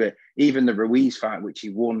how to do it. Even the Ruiz fight, which he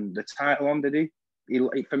won the title on, did he?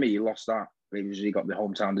 For me, he lost that. He got the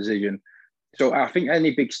hometown decision. So I think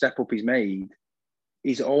any big step up he's made,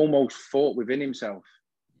 he's almost fought within himself.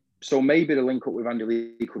 So maybe the link up with Andy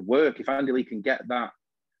Lee could work. If Andy Lee can get that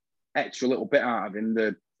extra little bit out of him,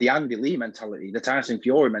 the Andy Lee mentality, the Tyson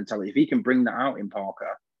Fury mentality, if he can bring that out in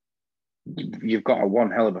Parker, you've got a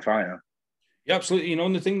one hell of a fighter. Yeah, absolutely.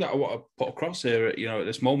 And the thing that I want to put across here, at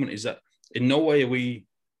this moment is that in no way are we,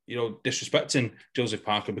 disrespecting Joseph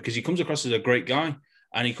Parker, because he comes across as a great guy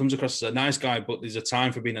and he comes across as a nice guy, but there's a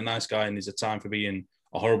time for being a nice guy and there's a time for being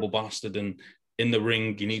a horrible bastard. And in the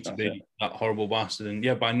ring, you need to be that horrible bastard. And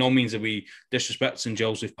yeah, by no means are we disrespecting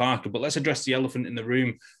Joseph Parker, but let's address the elephant in the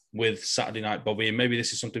room with Saturday Night Bobby. And maybe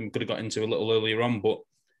this is something we could have got into a little earlier on, but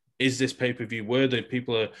is this pay-per-view worthy?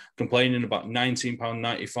 People are complaining about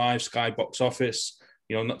 £19.95 Sky box office.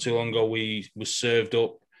 Not too long ago, we was served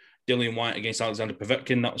up Dillian Whyte against Alexander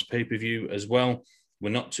Povetkin. That was pay-per-view as well. We're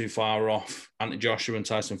not too far off Anthony Joshua and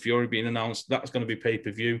Tyson Fury being announced. That's going to be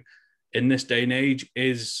pay-per-view. In this day and age,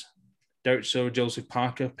 is Derek Chisora, Joseph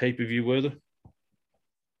Parker pay-per-view worthy?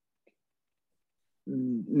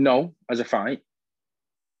 No, as a fight.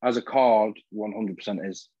 As a card, 100%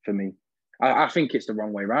 is for me. I think it's the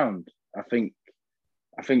wrong way around. I think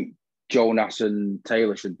Jonas and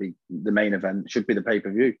Taylor should be the main event, should be the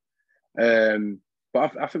pay-per-view.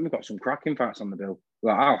 But I think we've got some cracking fights on the bill.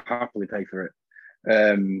 Like, I'll happily pay for it.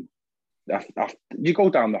 You go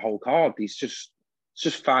down the whole card, it's just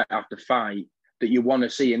fight after fight that you want to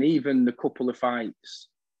see. And even the couple of fights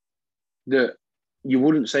that you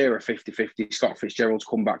wouldn't say are a 50-50, Scott Fitzgerald's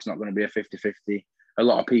comeback's not going to be a 50-50. A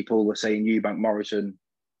lot of people were saying Eubank Morrison.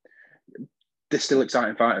 They're still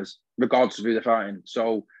exciting fighters, regardless of who they're fighting.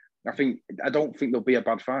 So I don't think there'll be a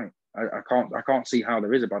bad fight. I can't see how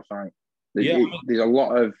there is a bad fight. There's a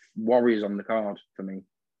lot of warriors on the card for me.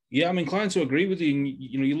 Yeah, I'm inclined to agree with you. And,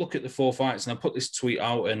 you look at the 4 fights, and I put this tweet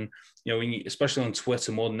out, and especially on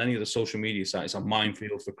Twitter more than any of the social media sites, a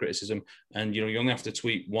minefield for criticism. And you only have to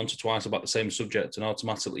tweet once or twice about the same subject, and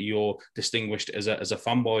automatically you're distinguished as a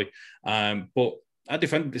fanboy. But I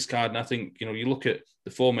defended this card, and I think you look at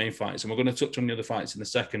the 4 main fights, and we're going to touch on the other fights in a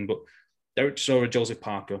second. But Derek Chisora, Joseph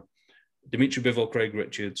Parker, Dimitri Bivol, Craig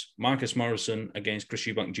Richards, Marcus Morrison against Chris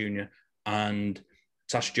Eubank Jr., and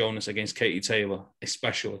Tasha Jonas against Katie Taylor,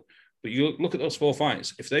 especially. But you look at those 4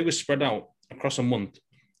 fights, if they were spread out across a month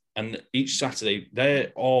and each Saturday,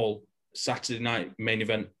 they're all Saturday night main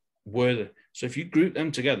event worthy. So if you group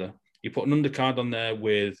them together, you put an undercard on there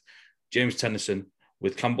with James Tennyson,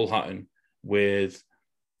 with Campbell Hatton, with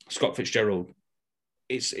Scott Fitzgerald,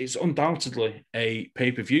 it's undoubtedly a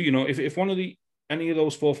pay-per-view. If one of any of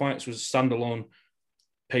those 4 fights was standalone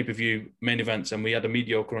pay-per-view main events and we had a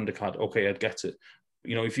mediocre undercard, okay, I'd get it.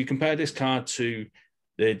 If you compare this card to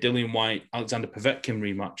the Dillian Whyte, Alexander Povetkin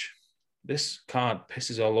rematch, this card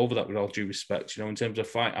pisses all over that with all due respect, in terms of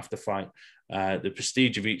fight after fight, the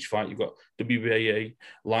prestige of each fight. You've got WBA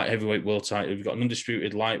light heavyweight world title, you've got an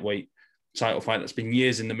undisputed lightweight title fight that's been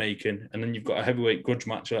years in the making, and then you've got a heavyweight grudge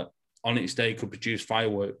match that on its day could produce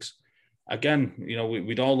fireworks. Again,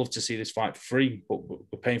 we'd all love to see this fight for free, but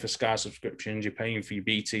we're paying for Sky subscriptions, you're paying for your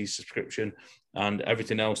BT subscription and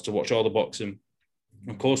everything else to watch all the boxing.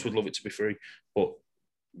 Of course, we'd love it to be free, but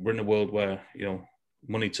we're in a world where,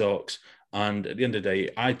 money talks. And at the end of the day,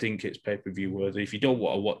 I think it's pay-per-view worthy. If you don't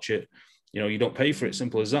want to watch it, you don't pay for it.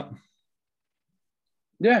 Simple as that.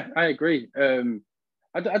 Yeah, I agree.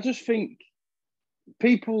 I just think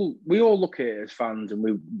we all look at it as fans, and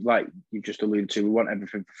we, like you just alluded to, we want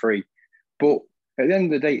everything for free. But at the end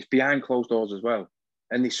of the day, it's behind closed doors as well.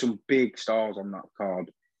 And there's some big stars on that card.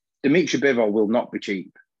 Dimitri Bivol will not be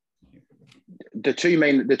cheap. The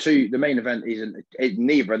main event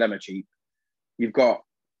neither of them are cheap. You've got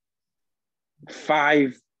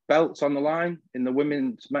 5 belts on the line in the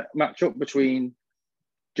women's matchup between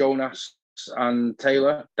Jonas and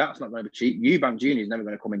Taylor. That's not going to be cheap. Eubank Jr. is never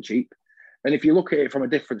going to come in cheap. And if you look at it from a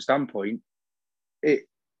different standpoint,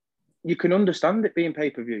 you can understand it being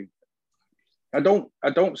pay-per-view. I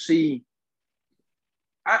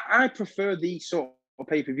prefer these sort of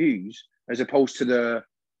pay-per-views as opposed to the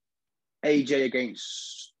AJ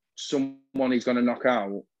against someone he's going to knock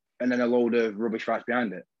out and then a load of rubbish fights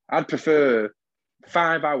behind it. I'd prefer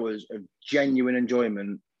 5 hours of genuine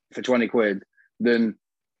enjoyment for 20 quid than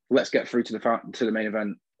let's get through to the main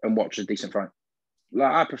event and watch a decent fight.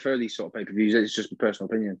 I prefer these sort of pay-per-views. It's just a personal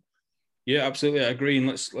opinion. Yeah, absolutely. I agree. And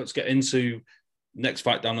let's get into next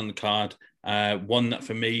fight down on the card. One that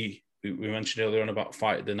for me, we mentioned earlier on about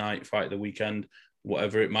fight of the night, fight of the weekend,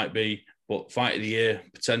 whatever it might be. But fight of the year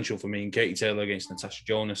potential for me, and Katie Taylor against Natasha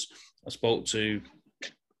Jonas. I spoke to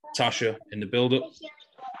Tasha in the build-up.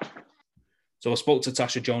 So I spoke to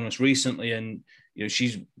Tasha Jonas recently, and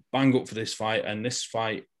she's bang up for this fight. And this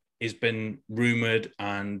fight has been rumoured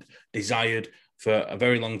and desired for a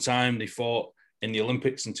very long time. They fought in the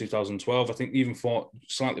Olympics in 2012. I think they even fought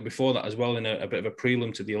slightly before that as well in a bit of a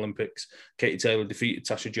prelim to the Olympics. Katie Taylor defeated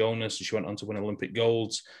Tasha Jonas, and she went on to win Olympic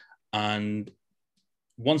golds. And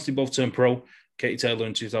once they both turned pro, Katie Taylor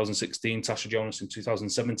in 2016, Tasha Jonas in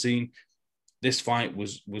 2017, this fight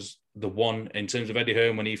was the one in terms of Eddie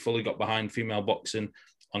Hearn when he fully got behind female boxing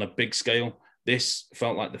on a big scale. This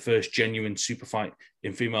felt like the first genuine super fight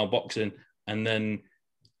in female boxing. And then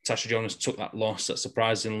Tasha Jonas took that loss, that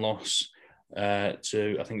surprising loss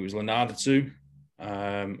to, I think it was Lenardatu,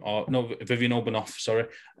 Vivian Obanov, sorry.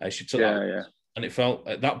 She took that. Yeah. And it felt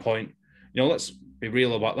at that point, let's be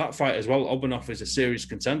real about that fight as well. Obanov is a serious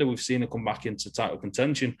contender. We've seen her come back into title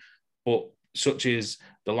contention, but such is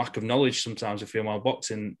the lack of knowledge sometimes of female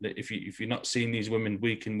boxing that if you're not seeing these women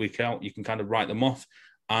week in, week out, you can kind of write them off.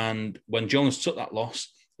 And when Jonas took that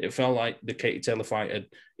loss, it felt like the Katie Taylor fight had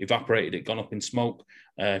evaporated, it gone up in smoke.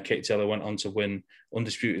 Katie Taylor went on to win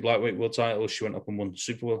undisputed lightweight world title. She went up and won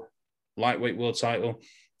super lightweight world title,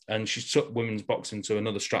 and she took women's boxing to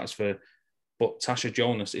another stratosphere. But Tasha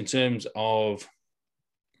Jonas, in terms of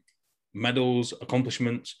medals,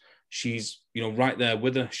 accomplishments, she's right there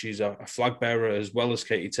with her. She's a flag bearer as well as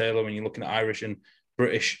Katie Taylor. When you're looking at Irish and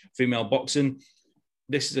British female boxing,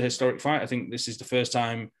 this is a historic fight. I think this is the first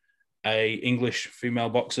time a English female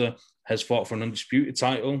boxer has fought for an undisputed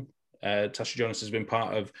title. Tasha Jonas has been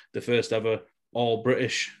part of the first ever all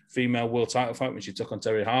British female world title fight when she took on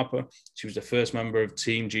Terry Harper. She was the first member of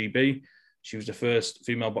Team GB. She was the first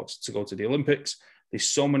female boxer to go to the Olympics. There's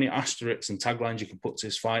so many asterisks and taglines you can put to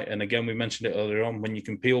this fight. And again, we mentioned it earlier on, when you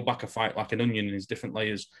can peel back a fight like an onion in its different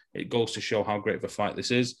layers, it goes to show how great of a fight this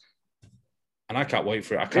is. and I can't wait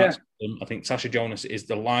for it. I can't. I think Tasha Jonas is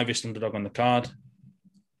the livest underdog on the card,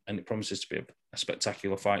 and it promises to be a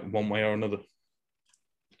spectacular fight one way or another.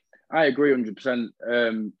 I agree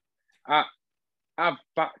 100%. I've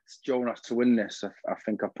backed Jonas to win this. I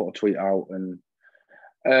think I put a tweet out,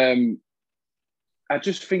 and I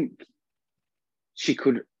just think she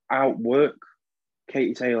could outwork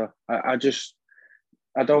Katie Taylor. I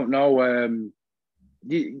don't know.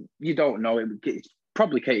 You don't know. It's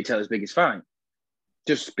probably Katie Taylor's biggest fight,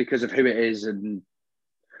 just because of who it is, and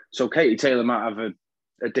so Katie Taylor might have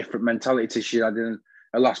a different mentality to she had in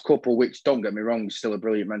her last couple. Which, don't get me wrong, is still a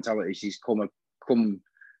brilliant mentality. She's come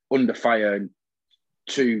under fire in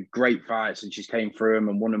 2 great fights, and she's came through them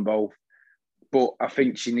and won them both. But I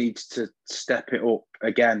think she needs to step it up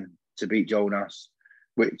again to beat Jonas,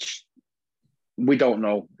 which we don't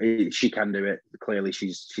know. She can do it. Clearly,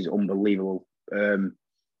 she's unbelievable.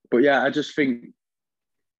 But yeah, I just think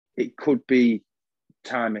it could be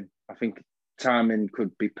timing. I think timing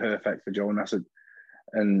could be perfect for Jonas.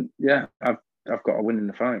 And yeah, I've got a win in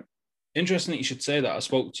the fight. Interesting that you should say that. I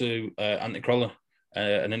spoke to Anthony Crolla,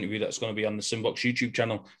 an interview that's going to be on the Simbox YouTube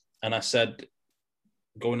channel. And I said,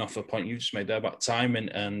 going off a point you just made there about timing,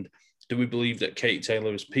 and do we believe that Katie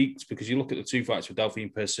Taylor has peaked? Because you look at the 2 fights with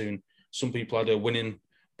Delphine Persoon, some people had her winning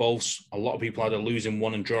both. A lot of people had her losing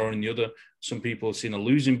one and drawing the other. Some people have seen her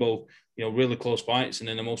losing both, really close fights. And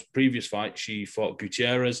in the most previous fight, she fought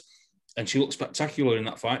Gutierrez, and she looked spectacular in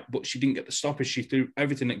that fight, but she didn't get the stoppage. She threw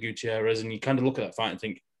everything at Gutierrez, and you kind of look at that fight and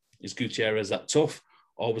think, is Gutierrez that tough,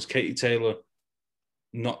 or was Katie Taylor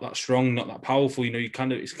not that strong, not that powerful?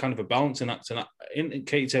 It's kind of a balancing act. And in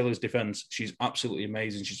Katie Taylor's defense, she's absolutely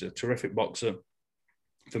amazing. She's a terrific boxer.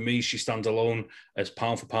 For me, she stands alone as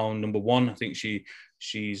pound for pound number 1. I think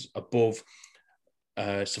she's above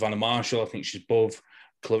Savannah Marshall. I think she's above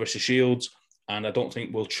Clarissa Shields. And I don't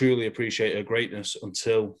think we'll truly appreciate her greatness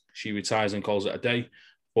until she retires and calls it a day.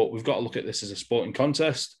 But we've got to look at this as a sporting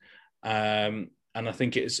contest. And I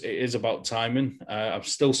think it is about timing. I'm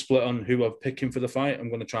still split on who I'm picking for the fight. I'm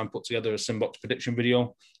going to try and put together a Simbox prediction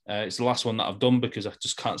video. It's the last one that I've done because I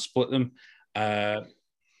just can't split them.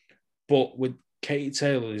 But with Katie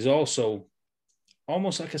Taylor, there's also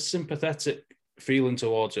almost like a sympathetic feeling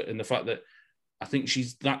towards it in the fact that I think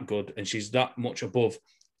she's that good and she's that much above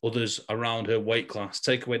others around her weight class.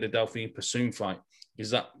 Take away the Delphine Persoon fight, is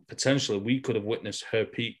that potentially we could have witnessed her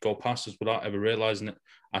peak go past us without ever realising it.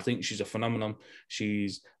 I think she's a phenomenon.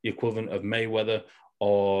 She's the equivalent of Mayweather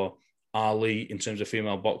or Ali in terms of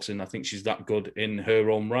female boxing. I think she's that good in her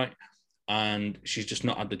own right. And she's just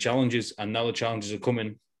not had the challenges. And now the challenges are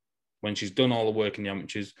coming when she's done all the work in the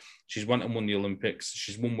amateurs. She's went and won the Olympics.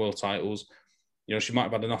 She's won world titles. She might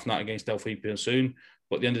have had an off night against Delphine Persoon,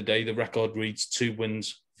 but at the end of the day, the record reads 2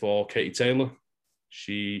 wins for Katie Taylor.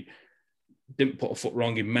 She didn't put a foot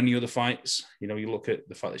wrong in many other fights. You look at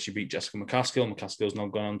the fact that she beat Jessica McCaskill. McCaskill's now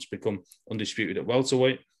gone on to become undisputed at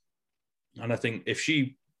welterweight. And I think if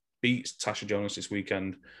she beats Tasha Jonas this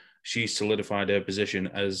weekend, she's solidified her position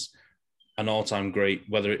as an all-time great,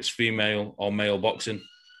 whether it's female or male boxing.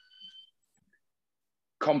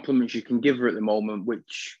 Compliments you can give her at the moment,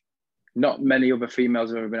 which not many other females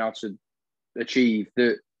have ever been able to achieve.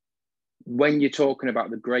 That when you're talking about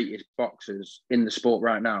the greatest boxers in the sport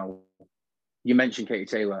right now, you mention Katie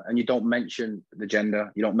Taylor and you don't mention the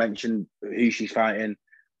gender, you don't mention who she's fighting.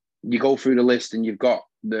 You go through the list and you've got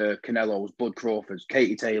the Canelos, Bud Crawfords,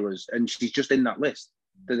 Katie Taylors, and she's just in that list.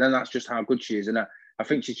 Then that's just how good she is. And I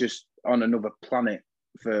think she's just on another planet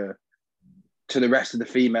to the rest of the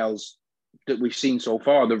females that we've seen so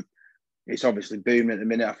far. It's obviously booming at the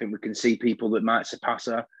minute. I think we can see people that might surpass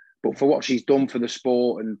her. But for what she's done for the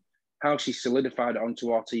sport and how she's solidified it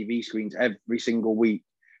onto our TV screens every single week.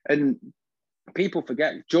 And people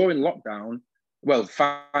forget, during lockdown,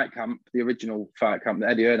 Fight Camp, the original Fight Camp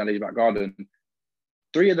that Eddie Hearn had in his back garden,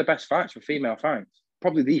 3 of the best fights were female fights.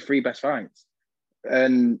 Probably the 3 best fights.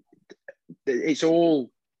 And it's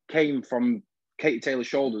all came from Katie Taylor's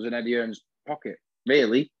shoulders and Eddie Hearn's pocket,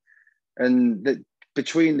 really. And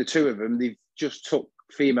between the 2 of them, they've just took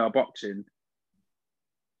female boxing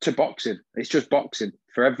to boxing. It's just boxing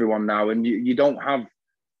for everyone now. And you don't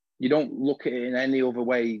look at it in any other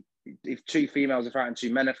way. If 2 females are fighting,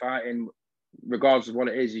 2 men are fighting, regardless of what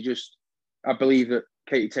it is, I believe that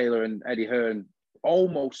Katie Taylor and Eddie Hearn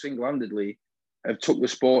almost single-handedly have took the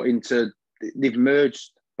sport they've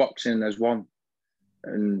merged boxing as one.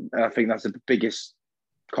 And I think that's the biggest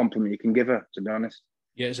compliment you can give her, to be honest.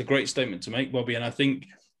 Yeah, it's a great statement to make, Bobby. And I think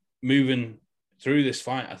moving through this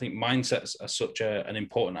fight, I think mindsets are such an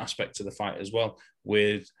important aspect to the fight as well,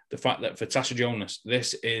 with the fact that for Tasha Jonas,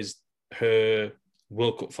 this is her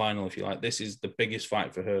World Cup final, if you like. This is the biggest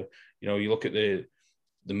fight for her. You know, you look at the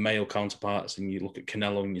male counterparts and you look at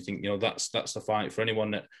Canelo and you think, you know, that's the fight for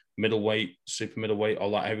anyone at middleweight, super middleweight, or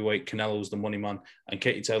light heavyweight. Canelo's the money man, and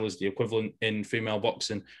Katie Taylor's the equivalent in female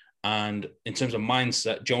boxing. And in terms of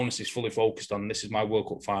mindset, Jonas is fully focused on, this is my World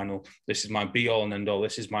Cup final, this is my be-all and end-all,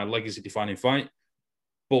 this is my legacy-defining fight.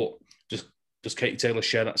 But does Katie Taylor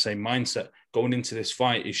share that same mindset? Going into this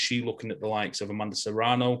fight, is she looking at the likes of Amanda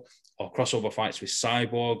Serrano or crossover fights with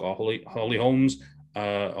Cyborg or Holly Holmes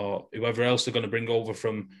or whoever else they're going to bring over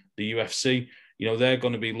from the UFC? You know, they're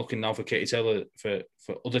going to be looking now for Katie Taylor for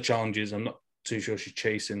other challenges. I'm not too sure she's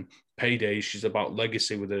chasing paydays. She's about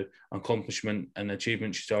legacy with the accomplishment and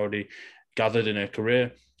achievement she's already gathered in her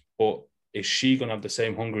career. But is she going to have the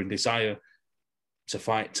same hunger and desire to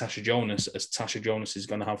fight Tasha Jonas as Tasha Jonas is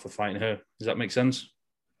going to have for fighting her? Does that make sense?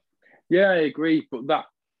 Yeah, I agree. But that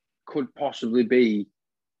could possibly be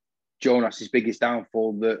Jonas's biggest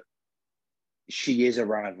downfall, that she is a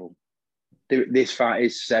rival. This fight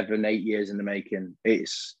is 7-8 years in the making.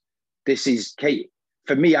 This is Kate.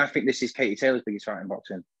 For me, I think this is Katie Taylor's biggest fight in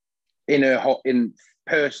boxing.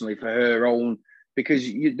 Personally, for her own, because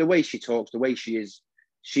the way she talks, the way she is,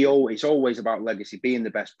 it's always about legacy, being the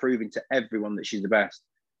best, proving to everyone that she's the best.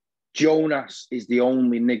 Jonas is the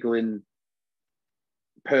only niggling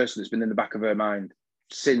person that's been in the back of her mind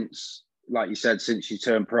since, like you said, since she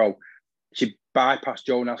turned pro. She bypassed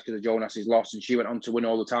Jonas because Jonas is lost, and she went on to win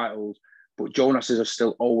all the titles. But Jonas has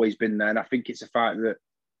still always been there, and I think it's a fight that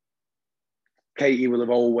Katie will have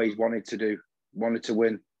always wanted to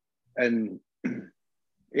win. And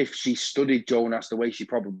if she studied Jonas the way she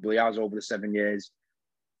probably has over the 7 years,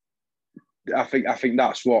 I think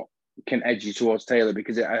that's what can edge you towards Taylor,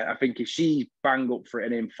 because I think if she bang up for it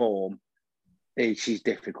and in form, she's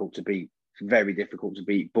difficult to beat. It's very difficult to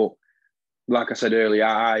beat. But like I said earlier,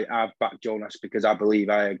 I've backed Jonas because I believe,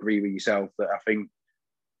 I agree with yourself, that I think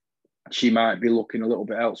she might be looking a little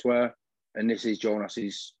bit elsewhere. And this is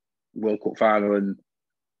Jonas's World Cup final, and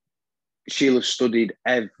she'll have studied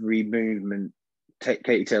every movement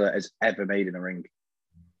Katie Taylor has ever made in a ring.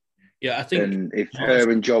 Yeah, I think. And if her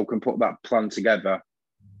and Joe can put that plan together,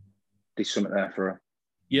 there's something there for her.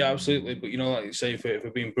 Yeah, absolutely. But, you know, like you say, if we're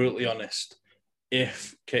being brutally honest,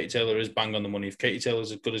 if Katie Taylor is bang on the money, if Katie Taylor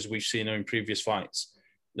is as good as we've seen her in previous fights,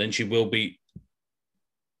 then she will beat.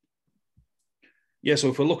 Yeah, so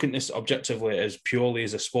if we're looking at this objectively as purely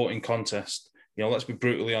as a sporting contest, you know, let's be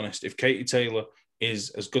brutally honest. If Katie Taylor is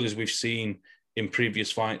as good as we've seen in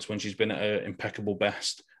previous fights when she's been at her impeccable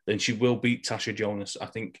best, then she will beat Tasha Jonas. I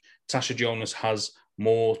think Tasha Jonas has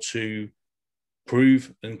more to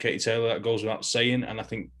prove than Katie Taylor. That goes without saying. And I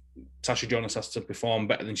think Tasha Jonas has to perform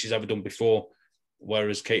better than she's ever done before.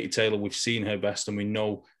 Whereas Katie Taylor, we've seen her best, and we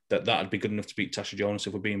know that that'd be good enough to beat Tasha Jonas,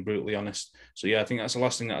 if we're being brutally honest. So yeah, I think that's the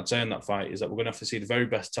last thing that I'd say in that fight, is that we're going to have to see the very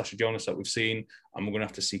best Tasha Jonas that we've seen, and we're going to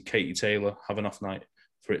have to see Katie Taylor have an off night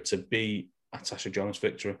for it to be a Tasha Jonas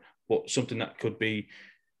victory. But something that could be,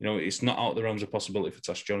 you know, it's not out of the realms of possibility for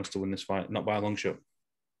Tasha Jonas to win this fight, not by a long shot.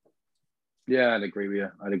 Yeah, I'd agree with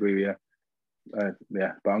you.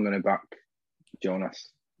 Yeah, but I'm going to back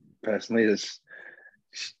Jonas personally.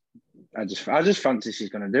 I just fancy she's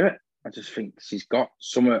going to do it. I just think she's got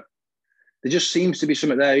something. There just seems to be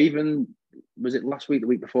something there. Even, was it last week, the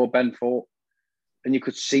week before, Ben fought, and you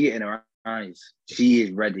could see it in her eyes. She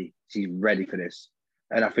is ready. She's ready for this.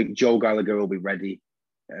 And I think Joe Gallagher will be ready.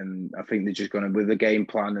 And I think they're just going to, with the game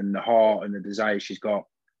plan and the heart and the desire she's got,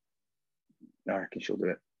 I reckon she'll do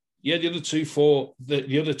it. Yeah, the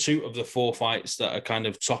other two of the four fights that are kind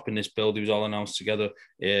of topping this build, it was all announced together.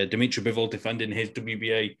 Dimitri Bivol defending his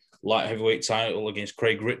WBA light heavyweight title against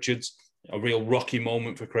Craig Richards. A real rocky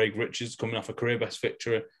moment for Craig Richards, coming off a career best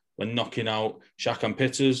victory when knocking out Shakan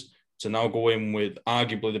Pitters, to now go in with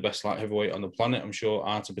arguably the best light heavyweight on the planet. I'm sure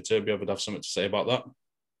Artur Beterbiev would have something to say about that.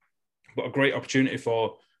 But a great opportunity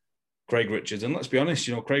for Craig Richards. And let's be honest,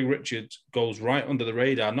 you know, Craig Richards goes right under the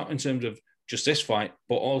radar, not in terms of just this fight,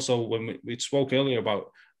 but also when we spoke earlier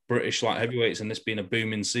about British light heavyweights and this being a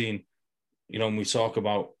booming scene. You know, when we talk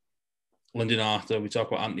about Lyndon Arthur, we talk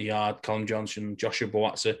about Anthony Yard, Callum Johnson, Joshua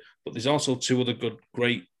Buatsi, but there's also two other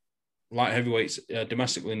great light heavyweights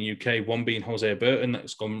domestically in the UK, one being Jose Burton,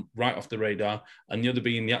 that's gone right off the radar, and the other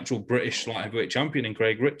being the actual British light heavyweight champion in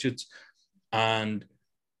Craig Richards. And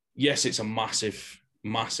yes, it's a massive,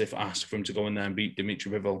 massive ask for him to go in there and beat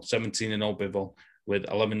Dimitri Bivol, 17-0 Bivol, with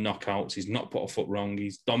 11 knockouts. He's not put a foot wrong.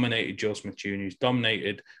 He's dominated Joe Smith Jr. He's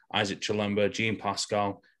dominated Isaac Chilemba, Jean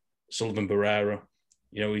Pascal, Sullivan Barrera.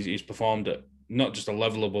 You know, he's performed at not just a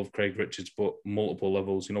level above Craig Richards, but multiple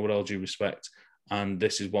levels, you know, with all due respect. And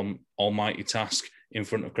this is one almighty task in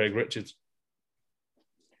front of Craig Richards.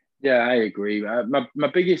 Yeah, I agree. My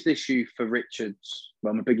biggest issue for Richards,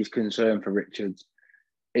 well, my biggest concern for Richards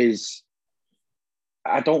is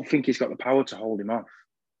I don't think he's got the power to hold him off.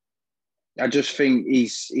 I just think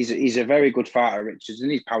he's a very good fighter, Richards,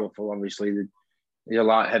 and he's powerful. Obviously, he's a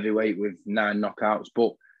light heavyweight with 9 knockouts,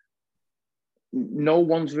 but no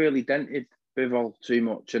one's really dented Bivol too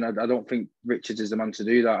much, and I don't think Richards is the man to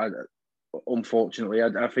do that. Unfortunately,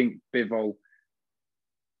 I think Bivol.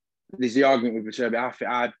 There's the argument with Bichelbi.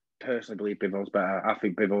 I personally believe Bivol's better. I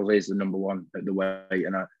think Bivol is the number one at the weight,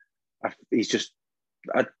 and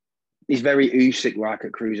he's very Usyk-like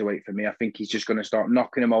at cruiserweight for me. I think he's just going to start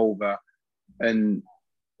knocking him over, and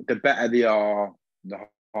the better they are, the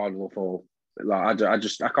harder they'll fall. Like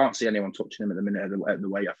I can't see anyone touching him at the minute at the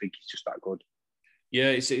weight. I think he's just that good.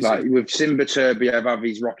 Yeah, it's like with Simba Turbiev, have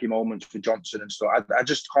these rocky moments for Johnson and stuff. I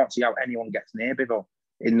just can't see how anyone gets near Bivol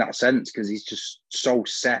in that sense because he's just so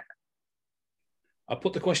set. I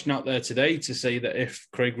put the question out there today to say that if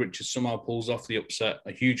Craig Richards somehow pulls off the upset,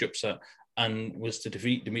 a huge upset, and was to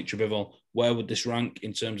defeat Dimitri Bivol, where would this rank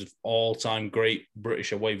in terms of all-time great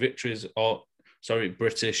British away victories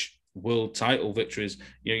British world title victories?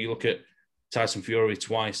 You know, you look at Tyson Fury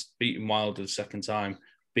twice, beating Wilder the second time,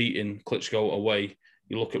 beating Klitschko away.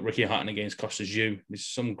 You look at Ricky Hatton against Kostas Yu. There's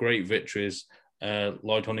some great victories.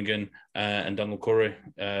 Lloyd Honeyghan and Donald Curry,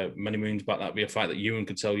 many moons back, that'd be a fight that Ewan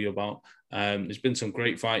could tell you about. There's been some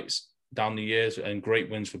great fights down the years and great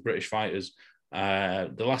wins for British fighters.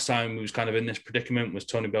 The last time we was kind of in this predicament was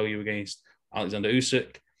Tony Bellew against Alexander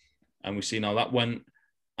Usyk, and we've seen how that went.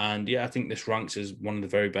 And yeah, I think this ranks as one of the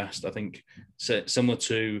very best. I think similar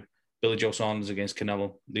to Billy Joe Saunders against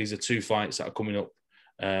Canelo, these are 2 fights that are coming up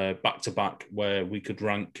back to back where we could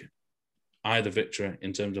rank either victory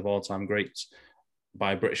in terms of all-time greats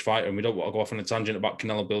by a British fighter. And we don't want to go off on a tangent about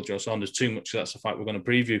Canelo, Billy Joe Saunders too much, so that's a fight we're going to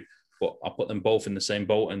preview, but I'll put them both in the same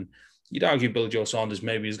boat. And you'd argue Billy Joe Saunders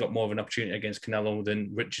maybe has got more of an opportunity against Canelo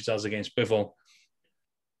than Richards has against Bivol.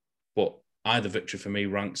 But either victory for me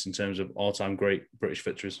ranks in terms of all-time great British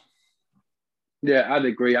victories. Yeah, I'd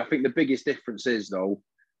agree. I think the biggest difference is, though,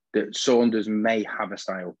 that Saunders may have a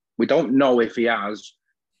style. We don't know if he has,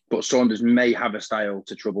 but Saunders may have a style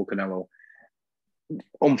to trouble Canelo.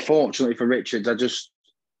 Unfortunately for Richards,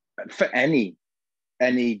 for any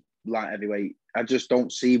light heavyweight, I just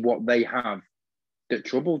don't see what they have that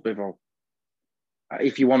troubles Bivol.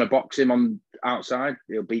 If you want to box him on outside,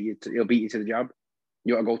 he'll beat you to the jab.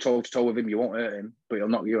 You want to go toe to toe with him, you won't hurt him, but he'll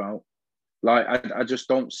knock you out. Like I just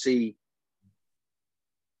don't see.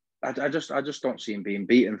 I just don't see him being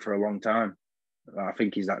beaten for a long time. I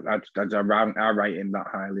think he's that. I rate him that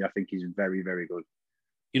highly. I think he's very, very good.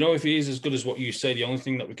 You know, if he is as good as what you say, the only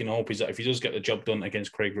thing that we can hope is that if he does get the job done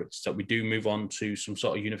against Craig Richards, that we do move on to some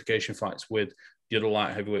sort of unification fights with the other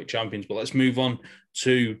light heavyweight champions. But let's move on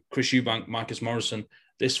to Chris Eubank, Marcus Morrison.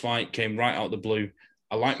 This fight came right out of the blue.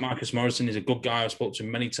 I like Marcus Morrison. He's a good guy. I spoke to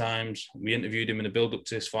him many times. We interviewed him in the build-up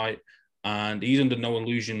to this fight. And he's under no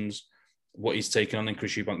illusions what he's taken on in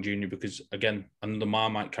Chris Eubank Jr. because, again, another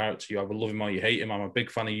Marmite character. You either love him or you hate him. I'm a big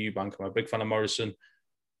fan of Eubank. I'm a big fan of Morrison.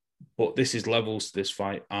 But this is levels to this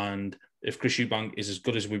fight. And if Chris Eubank is as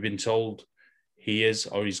good as we've been told he is,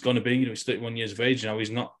 or he's going to be, he's 31 years of age now,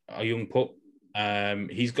 he's not a young pup.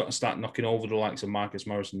 He's got to start knocking over the likes of Marcus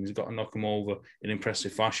Morrison. He's got to knock him over in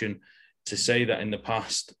impressive fashion. To say that in the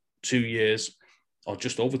past 2 years, or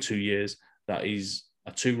just over 2 years, that he's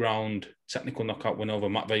a 2-round technical knockout win over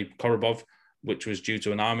Matvey Korobov, which was due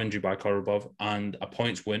to an arm injury by Korobov, and a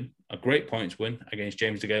points win, a great points win against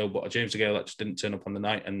James DeGale, but a James DeGale that just didn't turn up on the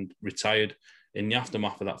night and retired in the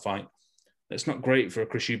aftermath of that fight. It's not great for a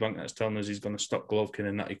Chris Eubank that's telling us he's going to stop Golovkin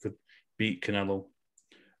and that he could beat Canelo.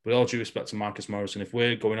 With all due respect to Marcus Morrison, if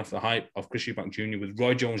we're going off the hype of Chris Eubank Jr. with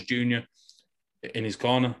Roy Jones Jr. in his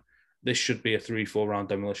corner, this should be a 3-4 round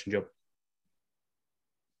demolition job.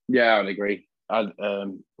 Yeah, I'd agree. I'd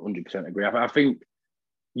 100% agree. I think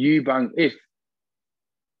Eubank, if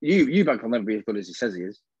Eubank will never be as good as he says he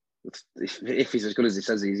is. If he's as good as he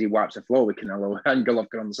says he is, he wipes the floor with Canelo and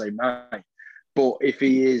Golovkin on the same night. But if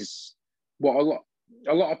he is what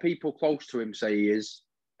a lot of people close to him say he is,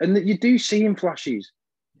 and that you do see in flashes,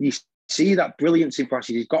 you see that brilliance in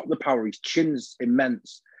flashes. He's got the power. His chin's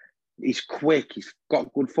immense. He's quick. He's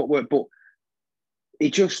got good footwork, but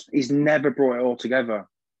he's never brought it all together.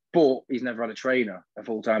 But he's never had a trainer, a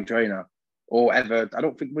full-time trainer, or ever. I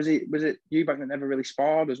don't think was it Eubank that never really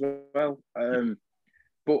sparred as well.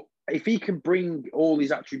 But if he can bring all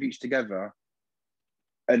these attributes together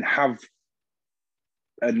and have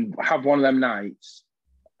one of them nights,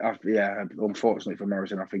 unfortunately for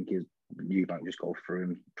Morrison, I think Eubank just goes through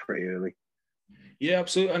him pretty early. Yeah,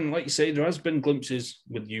 absolutely. And like you say, there has been glimpses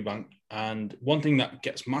with Eubank. And one thing that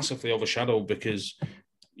gets massively overshadowed because,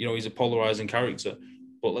 he's a polarizing character.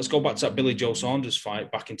 But let's go back to that Billy Joe Saunders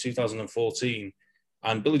fight back in 2014.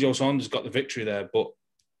 And Billy Joe Saunders got the victory there. But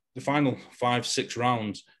the final 5-6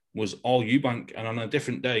 rounds was all Eubank. And on a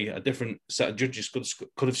different day, a different set of judges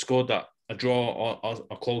could have scored that a draw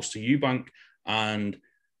or close to Eubank. And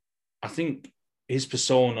I think his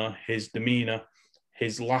persona, his demeanor,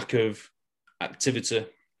 his lack of activity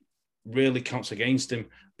really counts against him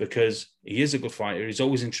because he is a good fighter. He's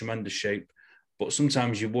always in tremendous shape. But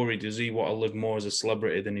sometimes you're worried, does he want to live more as a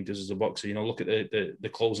celebrity than he does as a boxer? Look at the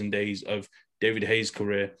closing days of David Hayes'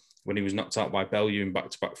 career when he was knocked out by Bellew in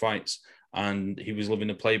back-to-back fights and he was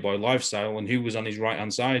living a playboy lifestyle, and who was on his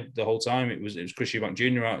right-hand side the whole time? It was Chris Eubank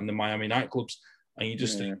Jr. out in the Miami nightclubs. And you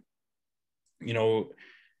just think,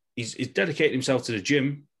 he's dedicated himself to the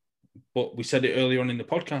gym, but we said it earlier on in the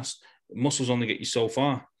podcast, muscles only get you so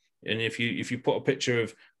far. And if you put a picture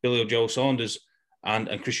of Billy Joe Saunders and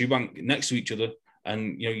Chris Eubank next to each other,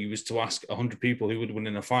 and you was to ask 100 people who would win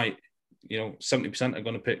in a fight, 70% are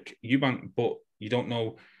going to pick Eubank, but you don't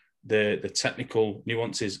know the technical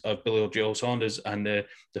nuances of Billy Joe Saunders and the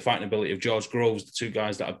fighting ability of George Groves, the two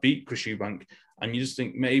guys that have beat Chris Eubank. And you just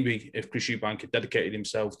think maybe if Chris Eubank had dedicated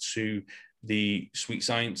himself to the sweet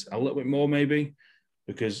science a little bit more, maybe,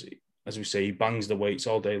 because as we say, he bangs the weights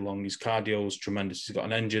all day long. His cardio is tremendous. He's got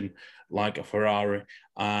an engine like a Ferrari.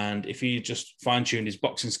 And if he just fine-tuned his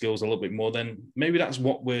boxing skills a little bit more, then maybe that's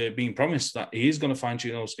what we're being promised, that he is going to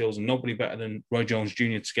fine-tune those skills, and nobody better than Roy Jones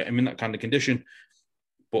Jr. to get him in that kind of condition.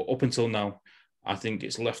 But up until now, I think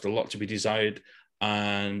it's left a lot to be desired.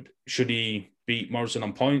 And should he beat Morrison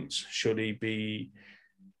on points? Should he be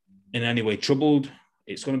in any way troubled?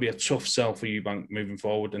 It's going to be a tough sell for Eubank moving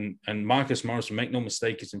forward. And Marcus Morrison, make no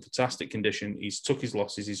mistake, is in fantastic condition. He's took his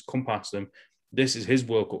losses. He's come past them. This is his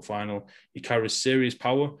World Cup final. He carries serious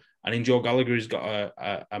power. And in Joe Gallagher, he's got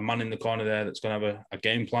a man in the corner there that's going to have a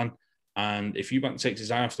game plan. And if Eubank takes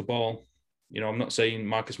his eye off the ball, I'm not saying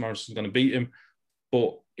Marcus Morrison is going to beat him,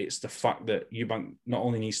 but it's the fact that Eubank not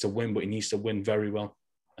only needs to win, but he needs to win very well.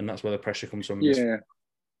 And that's where the pressure comes from. Yeah,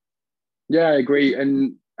 I agree.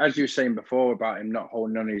 And as you were saying before about him not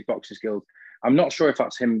holding on to his boxing skills, I'm not sure if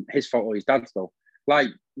that's his fault or his dad's though. Like,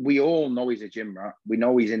 we all know he's a gym rat. We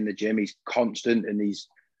know he's in the gym. He's constant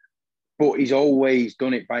but he's always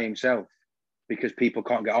done it by himself because people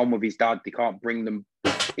can't get on with his dad. They can't bring them.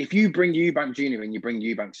 If you bring Eubank Jr. and you bring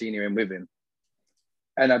Eubank Sr. in with him,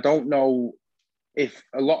 and I don't know if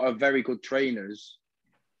a lot of very good trainers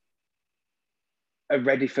are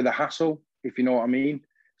ready for the hassle, if you know what I mean.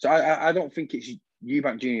 So I don't think it's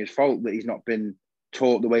Eubank Jr.'s fault that he's not been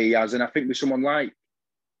taught the way he has. And I think with someone like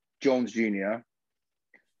Jones Jr.,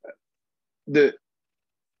 that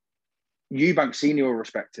Eubank Senior will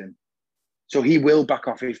respect him. So he will back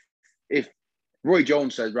off. If Roy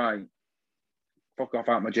Jones says, right, fuck off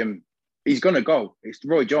out my gym, he's going to go. It's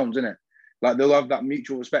Roy Jones, isn't it? Like, they'll have that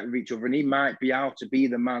mutual respect for each other, and he might be out to be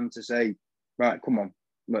the man to say, right, come on,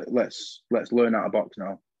 let's learn how to box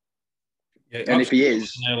now. Yeah, and if he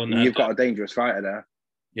is, you've got a dangerous fighter there.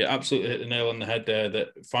 Yeah, absolutely hit the nail on the head there,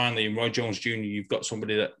 that finally in Roy Jones Jr., you've got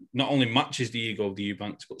somebody that not only matches the ego of the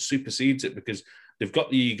Eubanks, but supersedes it, because they've got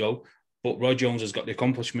the ego, but Roy Jones has got the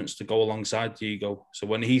accomplishments to go alongside the ego. So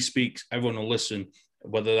when he speaks, everyone will listen,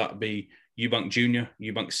 whether that be Eubank Jr.,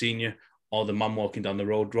 Eubank Sr., or the man walking down the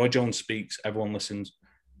road. Roy Jones speaks, everyone listens.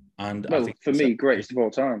 And well, I think for me, greatest of all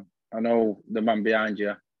time. I know the man behind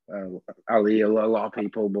you, Ali, a lot of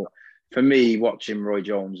people, but for me, watching Roy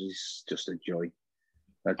Jones is just a joy.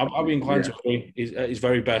 I'll be inclined to agree. He's at his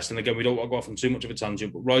very best. And again, we don't want to go off on too much of a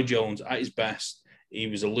tangent, but Roy Jones, at his best, he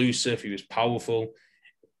was elusive, he was powerful.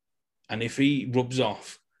 And if he rubs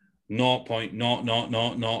off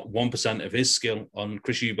 0.0001% of his skill on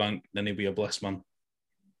Chris Eubank, then he'll be a blessed man.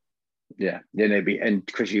 Yeah, then and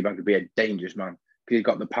Chris Eubank could be a dangerous man because he's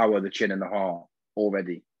got the power, the chin, and the heart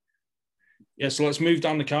already. Yeah, so let's move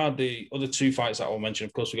down the card. The other two fights that I'll mention,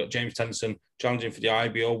 of course, we've got James Tennyson challenging for the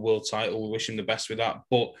IBO world title. We wish him the best with that.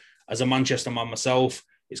 But as a Manchester man myself,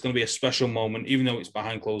 it's going to be a special moment, even though it's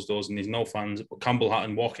behind closed doors and there's no fans. But Campbell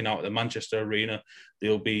Hatton walking out of the Manchester Arena,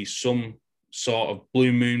 there'll be some sort of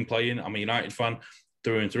Blue Moon playing. I'm a United fan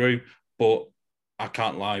through and through, but I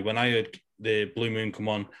can't lie. When I heard the Blue Moon come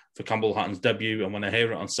on for Campbell Hatton's debut, and when I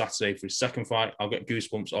hear it on Saturday for his second fight, I'll get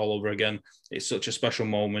goosebumps all over again. It's such a special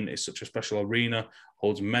moment. It's such a special arena,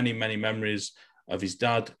 holds many, many memories of his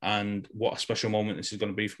dad, and what a special moment this is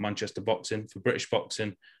going to be for Manchester boxing, for British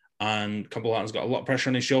boxing. And Campbell Hatton's got a lot of pressure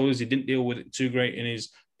on his shoulders. He didn't deal with it too great in his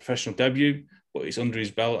professional debut, but it's under his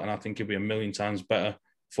belt, and I think he'll be a million times better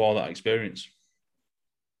for that experience.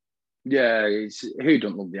 Yeah, who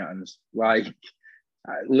don't love the Attons? Like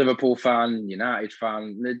Liverpool fan, United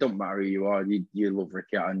fan, it don't matter who you are. You love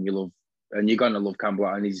Ricky Hatton, and you're gonna love Campbell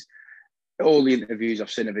Hatton. He's all the interviews I've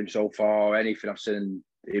seen of him so far, anything I've seen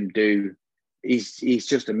him do, he's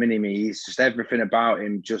just a mini me. He's just everything about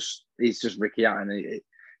him. He's just Ricky Hatton.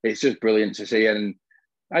 It's just brilliant to see, and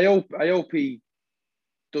I hope he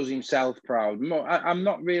does himself proud. I'm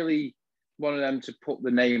not really one of them to put the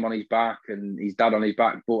name on his back and his dad on his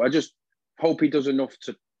back, but I just hope he does enough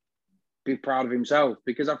to be proud of himself,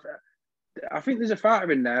 because I think there's a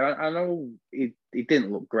fighter in there. I know he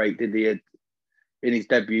didn't look great, did he, in his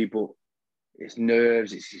debut, but it's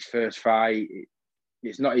nerves. It's his first fight.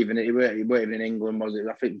 It's not even. He weren't even in England, was it?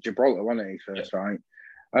 I think Gibraltar, wasn't it, his first fight?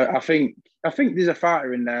 I think there's a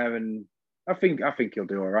fighter in there, and I think he'll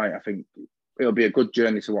do all right. I think it'll be a good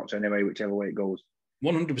journey to watch anyway, whichever way it goes.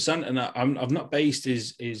 100%, and I've not based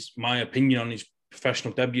my opinion on his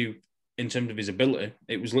professional debut in terms of his ability.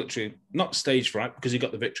 It was literally not stage fright, because he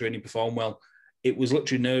got the victory and he performed well. It was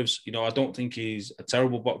literally nerves. I don't think he's a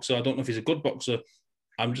terrible boxer. I don't know if he's a good boxer.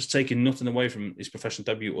 I'm just taking nothing away from his professional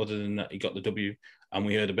debut other than that he got the W, and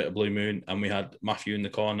we heard a bit of Blue Moon, and we had Matthew in the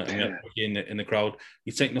corner, and we had Ricky in the crowd.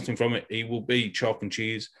 You take nothing from it. He will be chalk and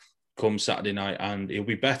cheese come Saturday night, and he'll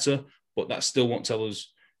be better, but that still won't tell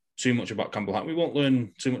us too much about Campbell Hatton. We won't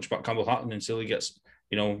learn too much about Campbell Hatton until he gets,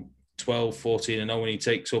 12, 14 and 0, when he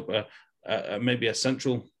takes up maybe a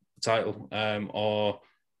central title or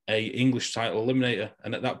a English title eliminator.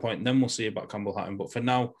 And at that point, then we'll see about Campbell Hatton. But for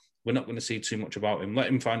now, we're not going to see too much about him. Let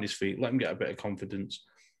him find his feet. Let him get a bit of confidence.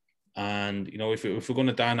 And, if we're going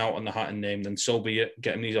to dine out on the Hatton name, then so be it.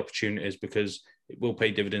 Get him these opportunities, because it will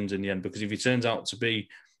pay dividends in the end. Because if he turns out to be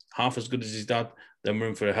half as good as his dad, then we're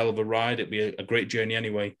in for a hell of a ride. It'd be a great journey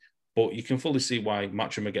anyway. But you can fully see why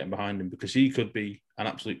Matchroom are getting behind him, because he could be an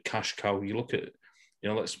absolute cash cow. You look at,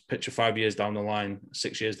 let's picture 5 years down the line,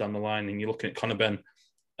 6 years down the line, and you're looking at Conor Benn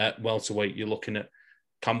at welterweight. You're looking at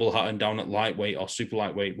Campbell Hatton down at lightweight or super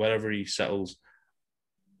lightweight, wherever he settles.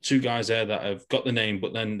 Two guys there that have got the name,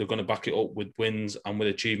 but then they're going to back it up with wins and with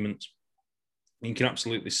achievements. You can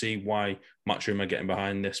absolutely see why Matchroom are getting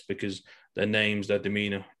behind this, because their names, their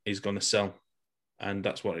demeanour is going to sell. And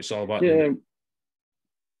that's what it's all about. Yeah.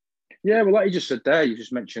 Yeah, well, like you just said there, you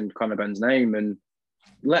just mentioned Conor Benn's name, and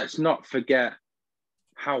let's not forget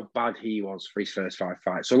how bad he was for his first 5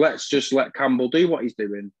 fights. So let's just let Campbell do what he's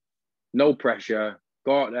doing. No pressure.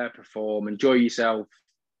 Go out there, perform, enjoy yourself,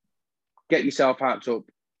 get yourself hyped up.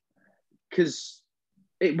 Because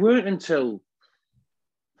it weren't until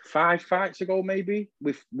 5 fights ago, maybe,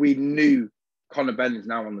 we knew Conor Benn is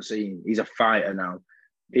now on the scene. He's a fighter now.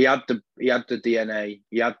 He had the DNA,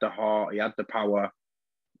 he had the heart, he had the power.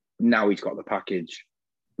 Now he's got the package.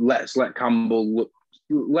 Let's let Campbell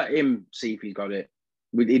let him see if he's got it.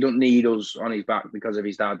 He don't need us on his back because of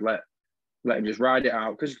his dad. Let him just ride it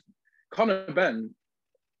out. Because Conor Benn,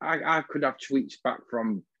 I could have tweets back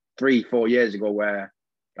from 3-4 years ago where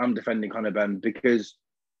I'm defending Conor Benn, because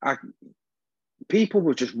people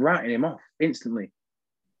were just writing him off instantly.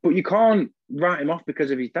 But you can't write him off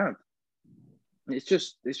because of his dad. It's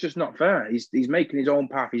just not fair. He's making his own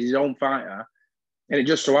path. He's his own fighter. And it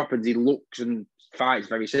just so happens he looks and fights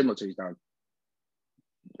very similar to his dad.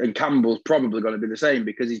 And Campbell's probably going to be the same,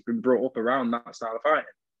 because he's been brought up around that style of fighting.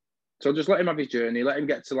 So just let him have his journey. Let him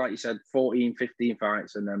get to, like you said, 14, 15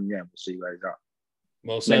 fights. And then, we'll see where he's at.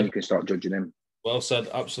 Well said. Then you can start judging him. Well said.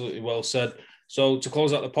 Absolutely well said. So to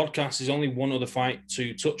close out the podcast, there's only one other fight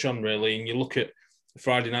to touch on, really. And you look at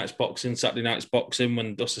Friday night's boxing, Saturday night's boxing,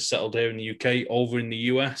 when dust has settled here in the UK. Over in the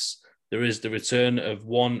US, there is the return of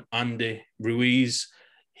one Andy Ruiz.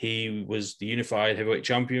 He was the unified heavyweight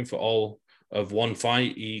champion for all of one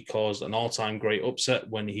fight. He caused an all-time great upset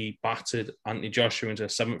when he battered Anthony Joshua into a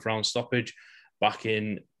 7th round stoppage back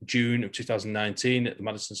in June of 2019 at the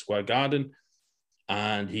Madison Square Garden.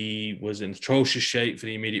 And he was in atrocious shape for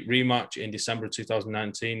the immediate rematch in December of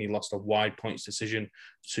 2019. He lost a wide points decision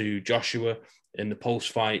to Joshua. In the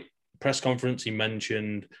post-fight press conference, he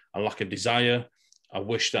mentioned a lack of desire. I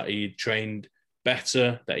wish that he'd trained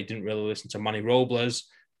better, that he didn't really listen to Manny Robles.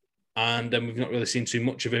 And then we've not really seen too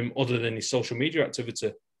much of him other than his social media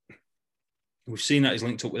activity. We've seen that he's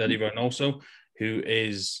linked up with Eddie Reynoso, who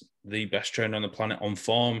is the best trainer on the planet on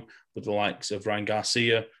form, with the likes of Ryan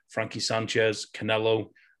Garcia, Frankie Sanchez,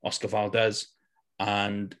 Canelo, Oscar Valdez.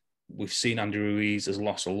 And we've seen Andy Ruiz has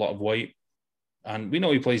lost a lot of weight. And we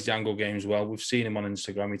know he plays the angle games well. We've seen him on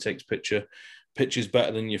Instagram. He takes pictures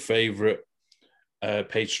better than your favourite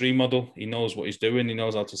page 3 model. He knows what he's doing. He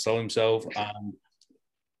knows how to sell himself.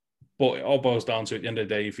 But it all boils down to, at the end of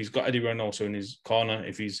the day, if he's got Eddie Reynoso in his corner,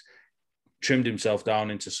 if he's trimmed himself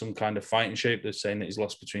down into some kind of fighting shape. They're saying that he's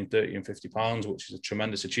lost between 30 and 50 pounds, which is a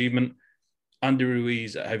tremendous achievement. Andy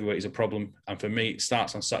Ruiz at heavyweight is a problem. And for me, it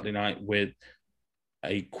starts on Saturday night with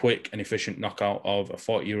a quick and efficient knockout of a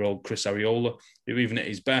 40-year-old Chris Arreola, who even at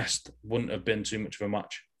his best wouldn't have been too much of a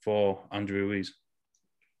match for Andy Ruiz.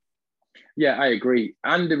 Yeah, I agree.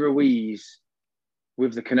 Andy Ruiz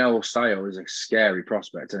with the Canelo style is a scary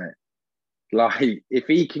prospect, isn't it? Like, if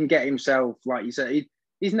he can get himself, like you said,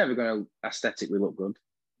 he's never going to aesthetically look good.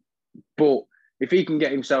 But if he can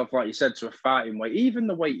get himself, like you said, to a fighting weight, even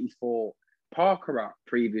the weight he fought Parker at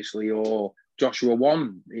previously or Joshua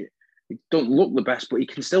won, it don't look the best, but he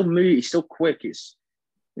can still move. He's still quick. It's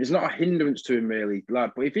not a hindrance to him, really.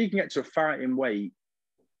 Like, but if he can get to a fighting weight,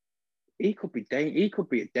 he could be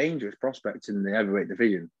a dangerous prospect in the heavyweight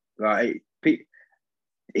division. Like,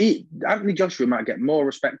 Anthony Joshua might get more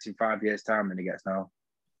respect in 5 years' time than he gets now,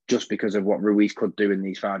 just because of what Ruiz could do in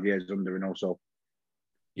these 5 years under and also.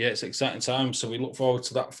 Yeah, it's exciting time. So we look forward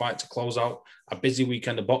to that fight to close out a busy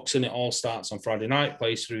weekend of boxing. It all starts on Friday night,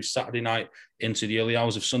 plays through Saturday night into the early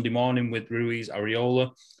hours of Sunday morning with Ruiz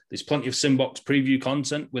Arreola. There's plenty of Simbox preview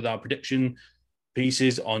content with our prediction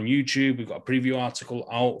pieces on YouTube. We've got a preview article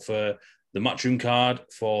out for the Matchroom card,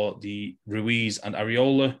 for the Ruiz and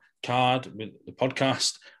Arreola card with the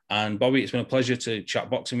podcast. And Bobby, it's been a pleasure to chat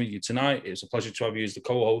boxing with you tonight. It's a pleasure to have you as the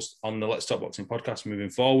co-host on the Let's Talk Boxing podcast moving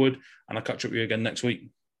forward. And I'll catch up with you again next week.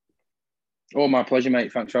 Oh, my pleasure,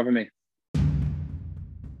 mate. Thanks for having me.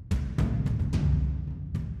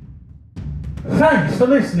 Thanks for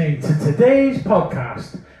listening to today's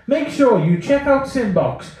podcast. Make sure you check out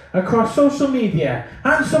Simbox across social media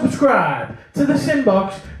and subscribe to the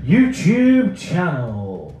Simbox YouTube channel.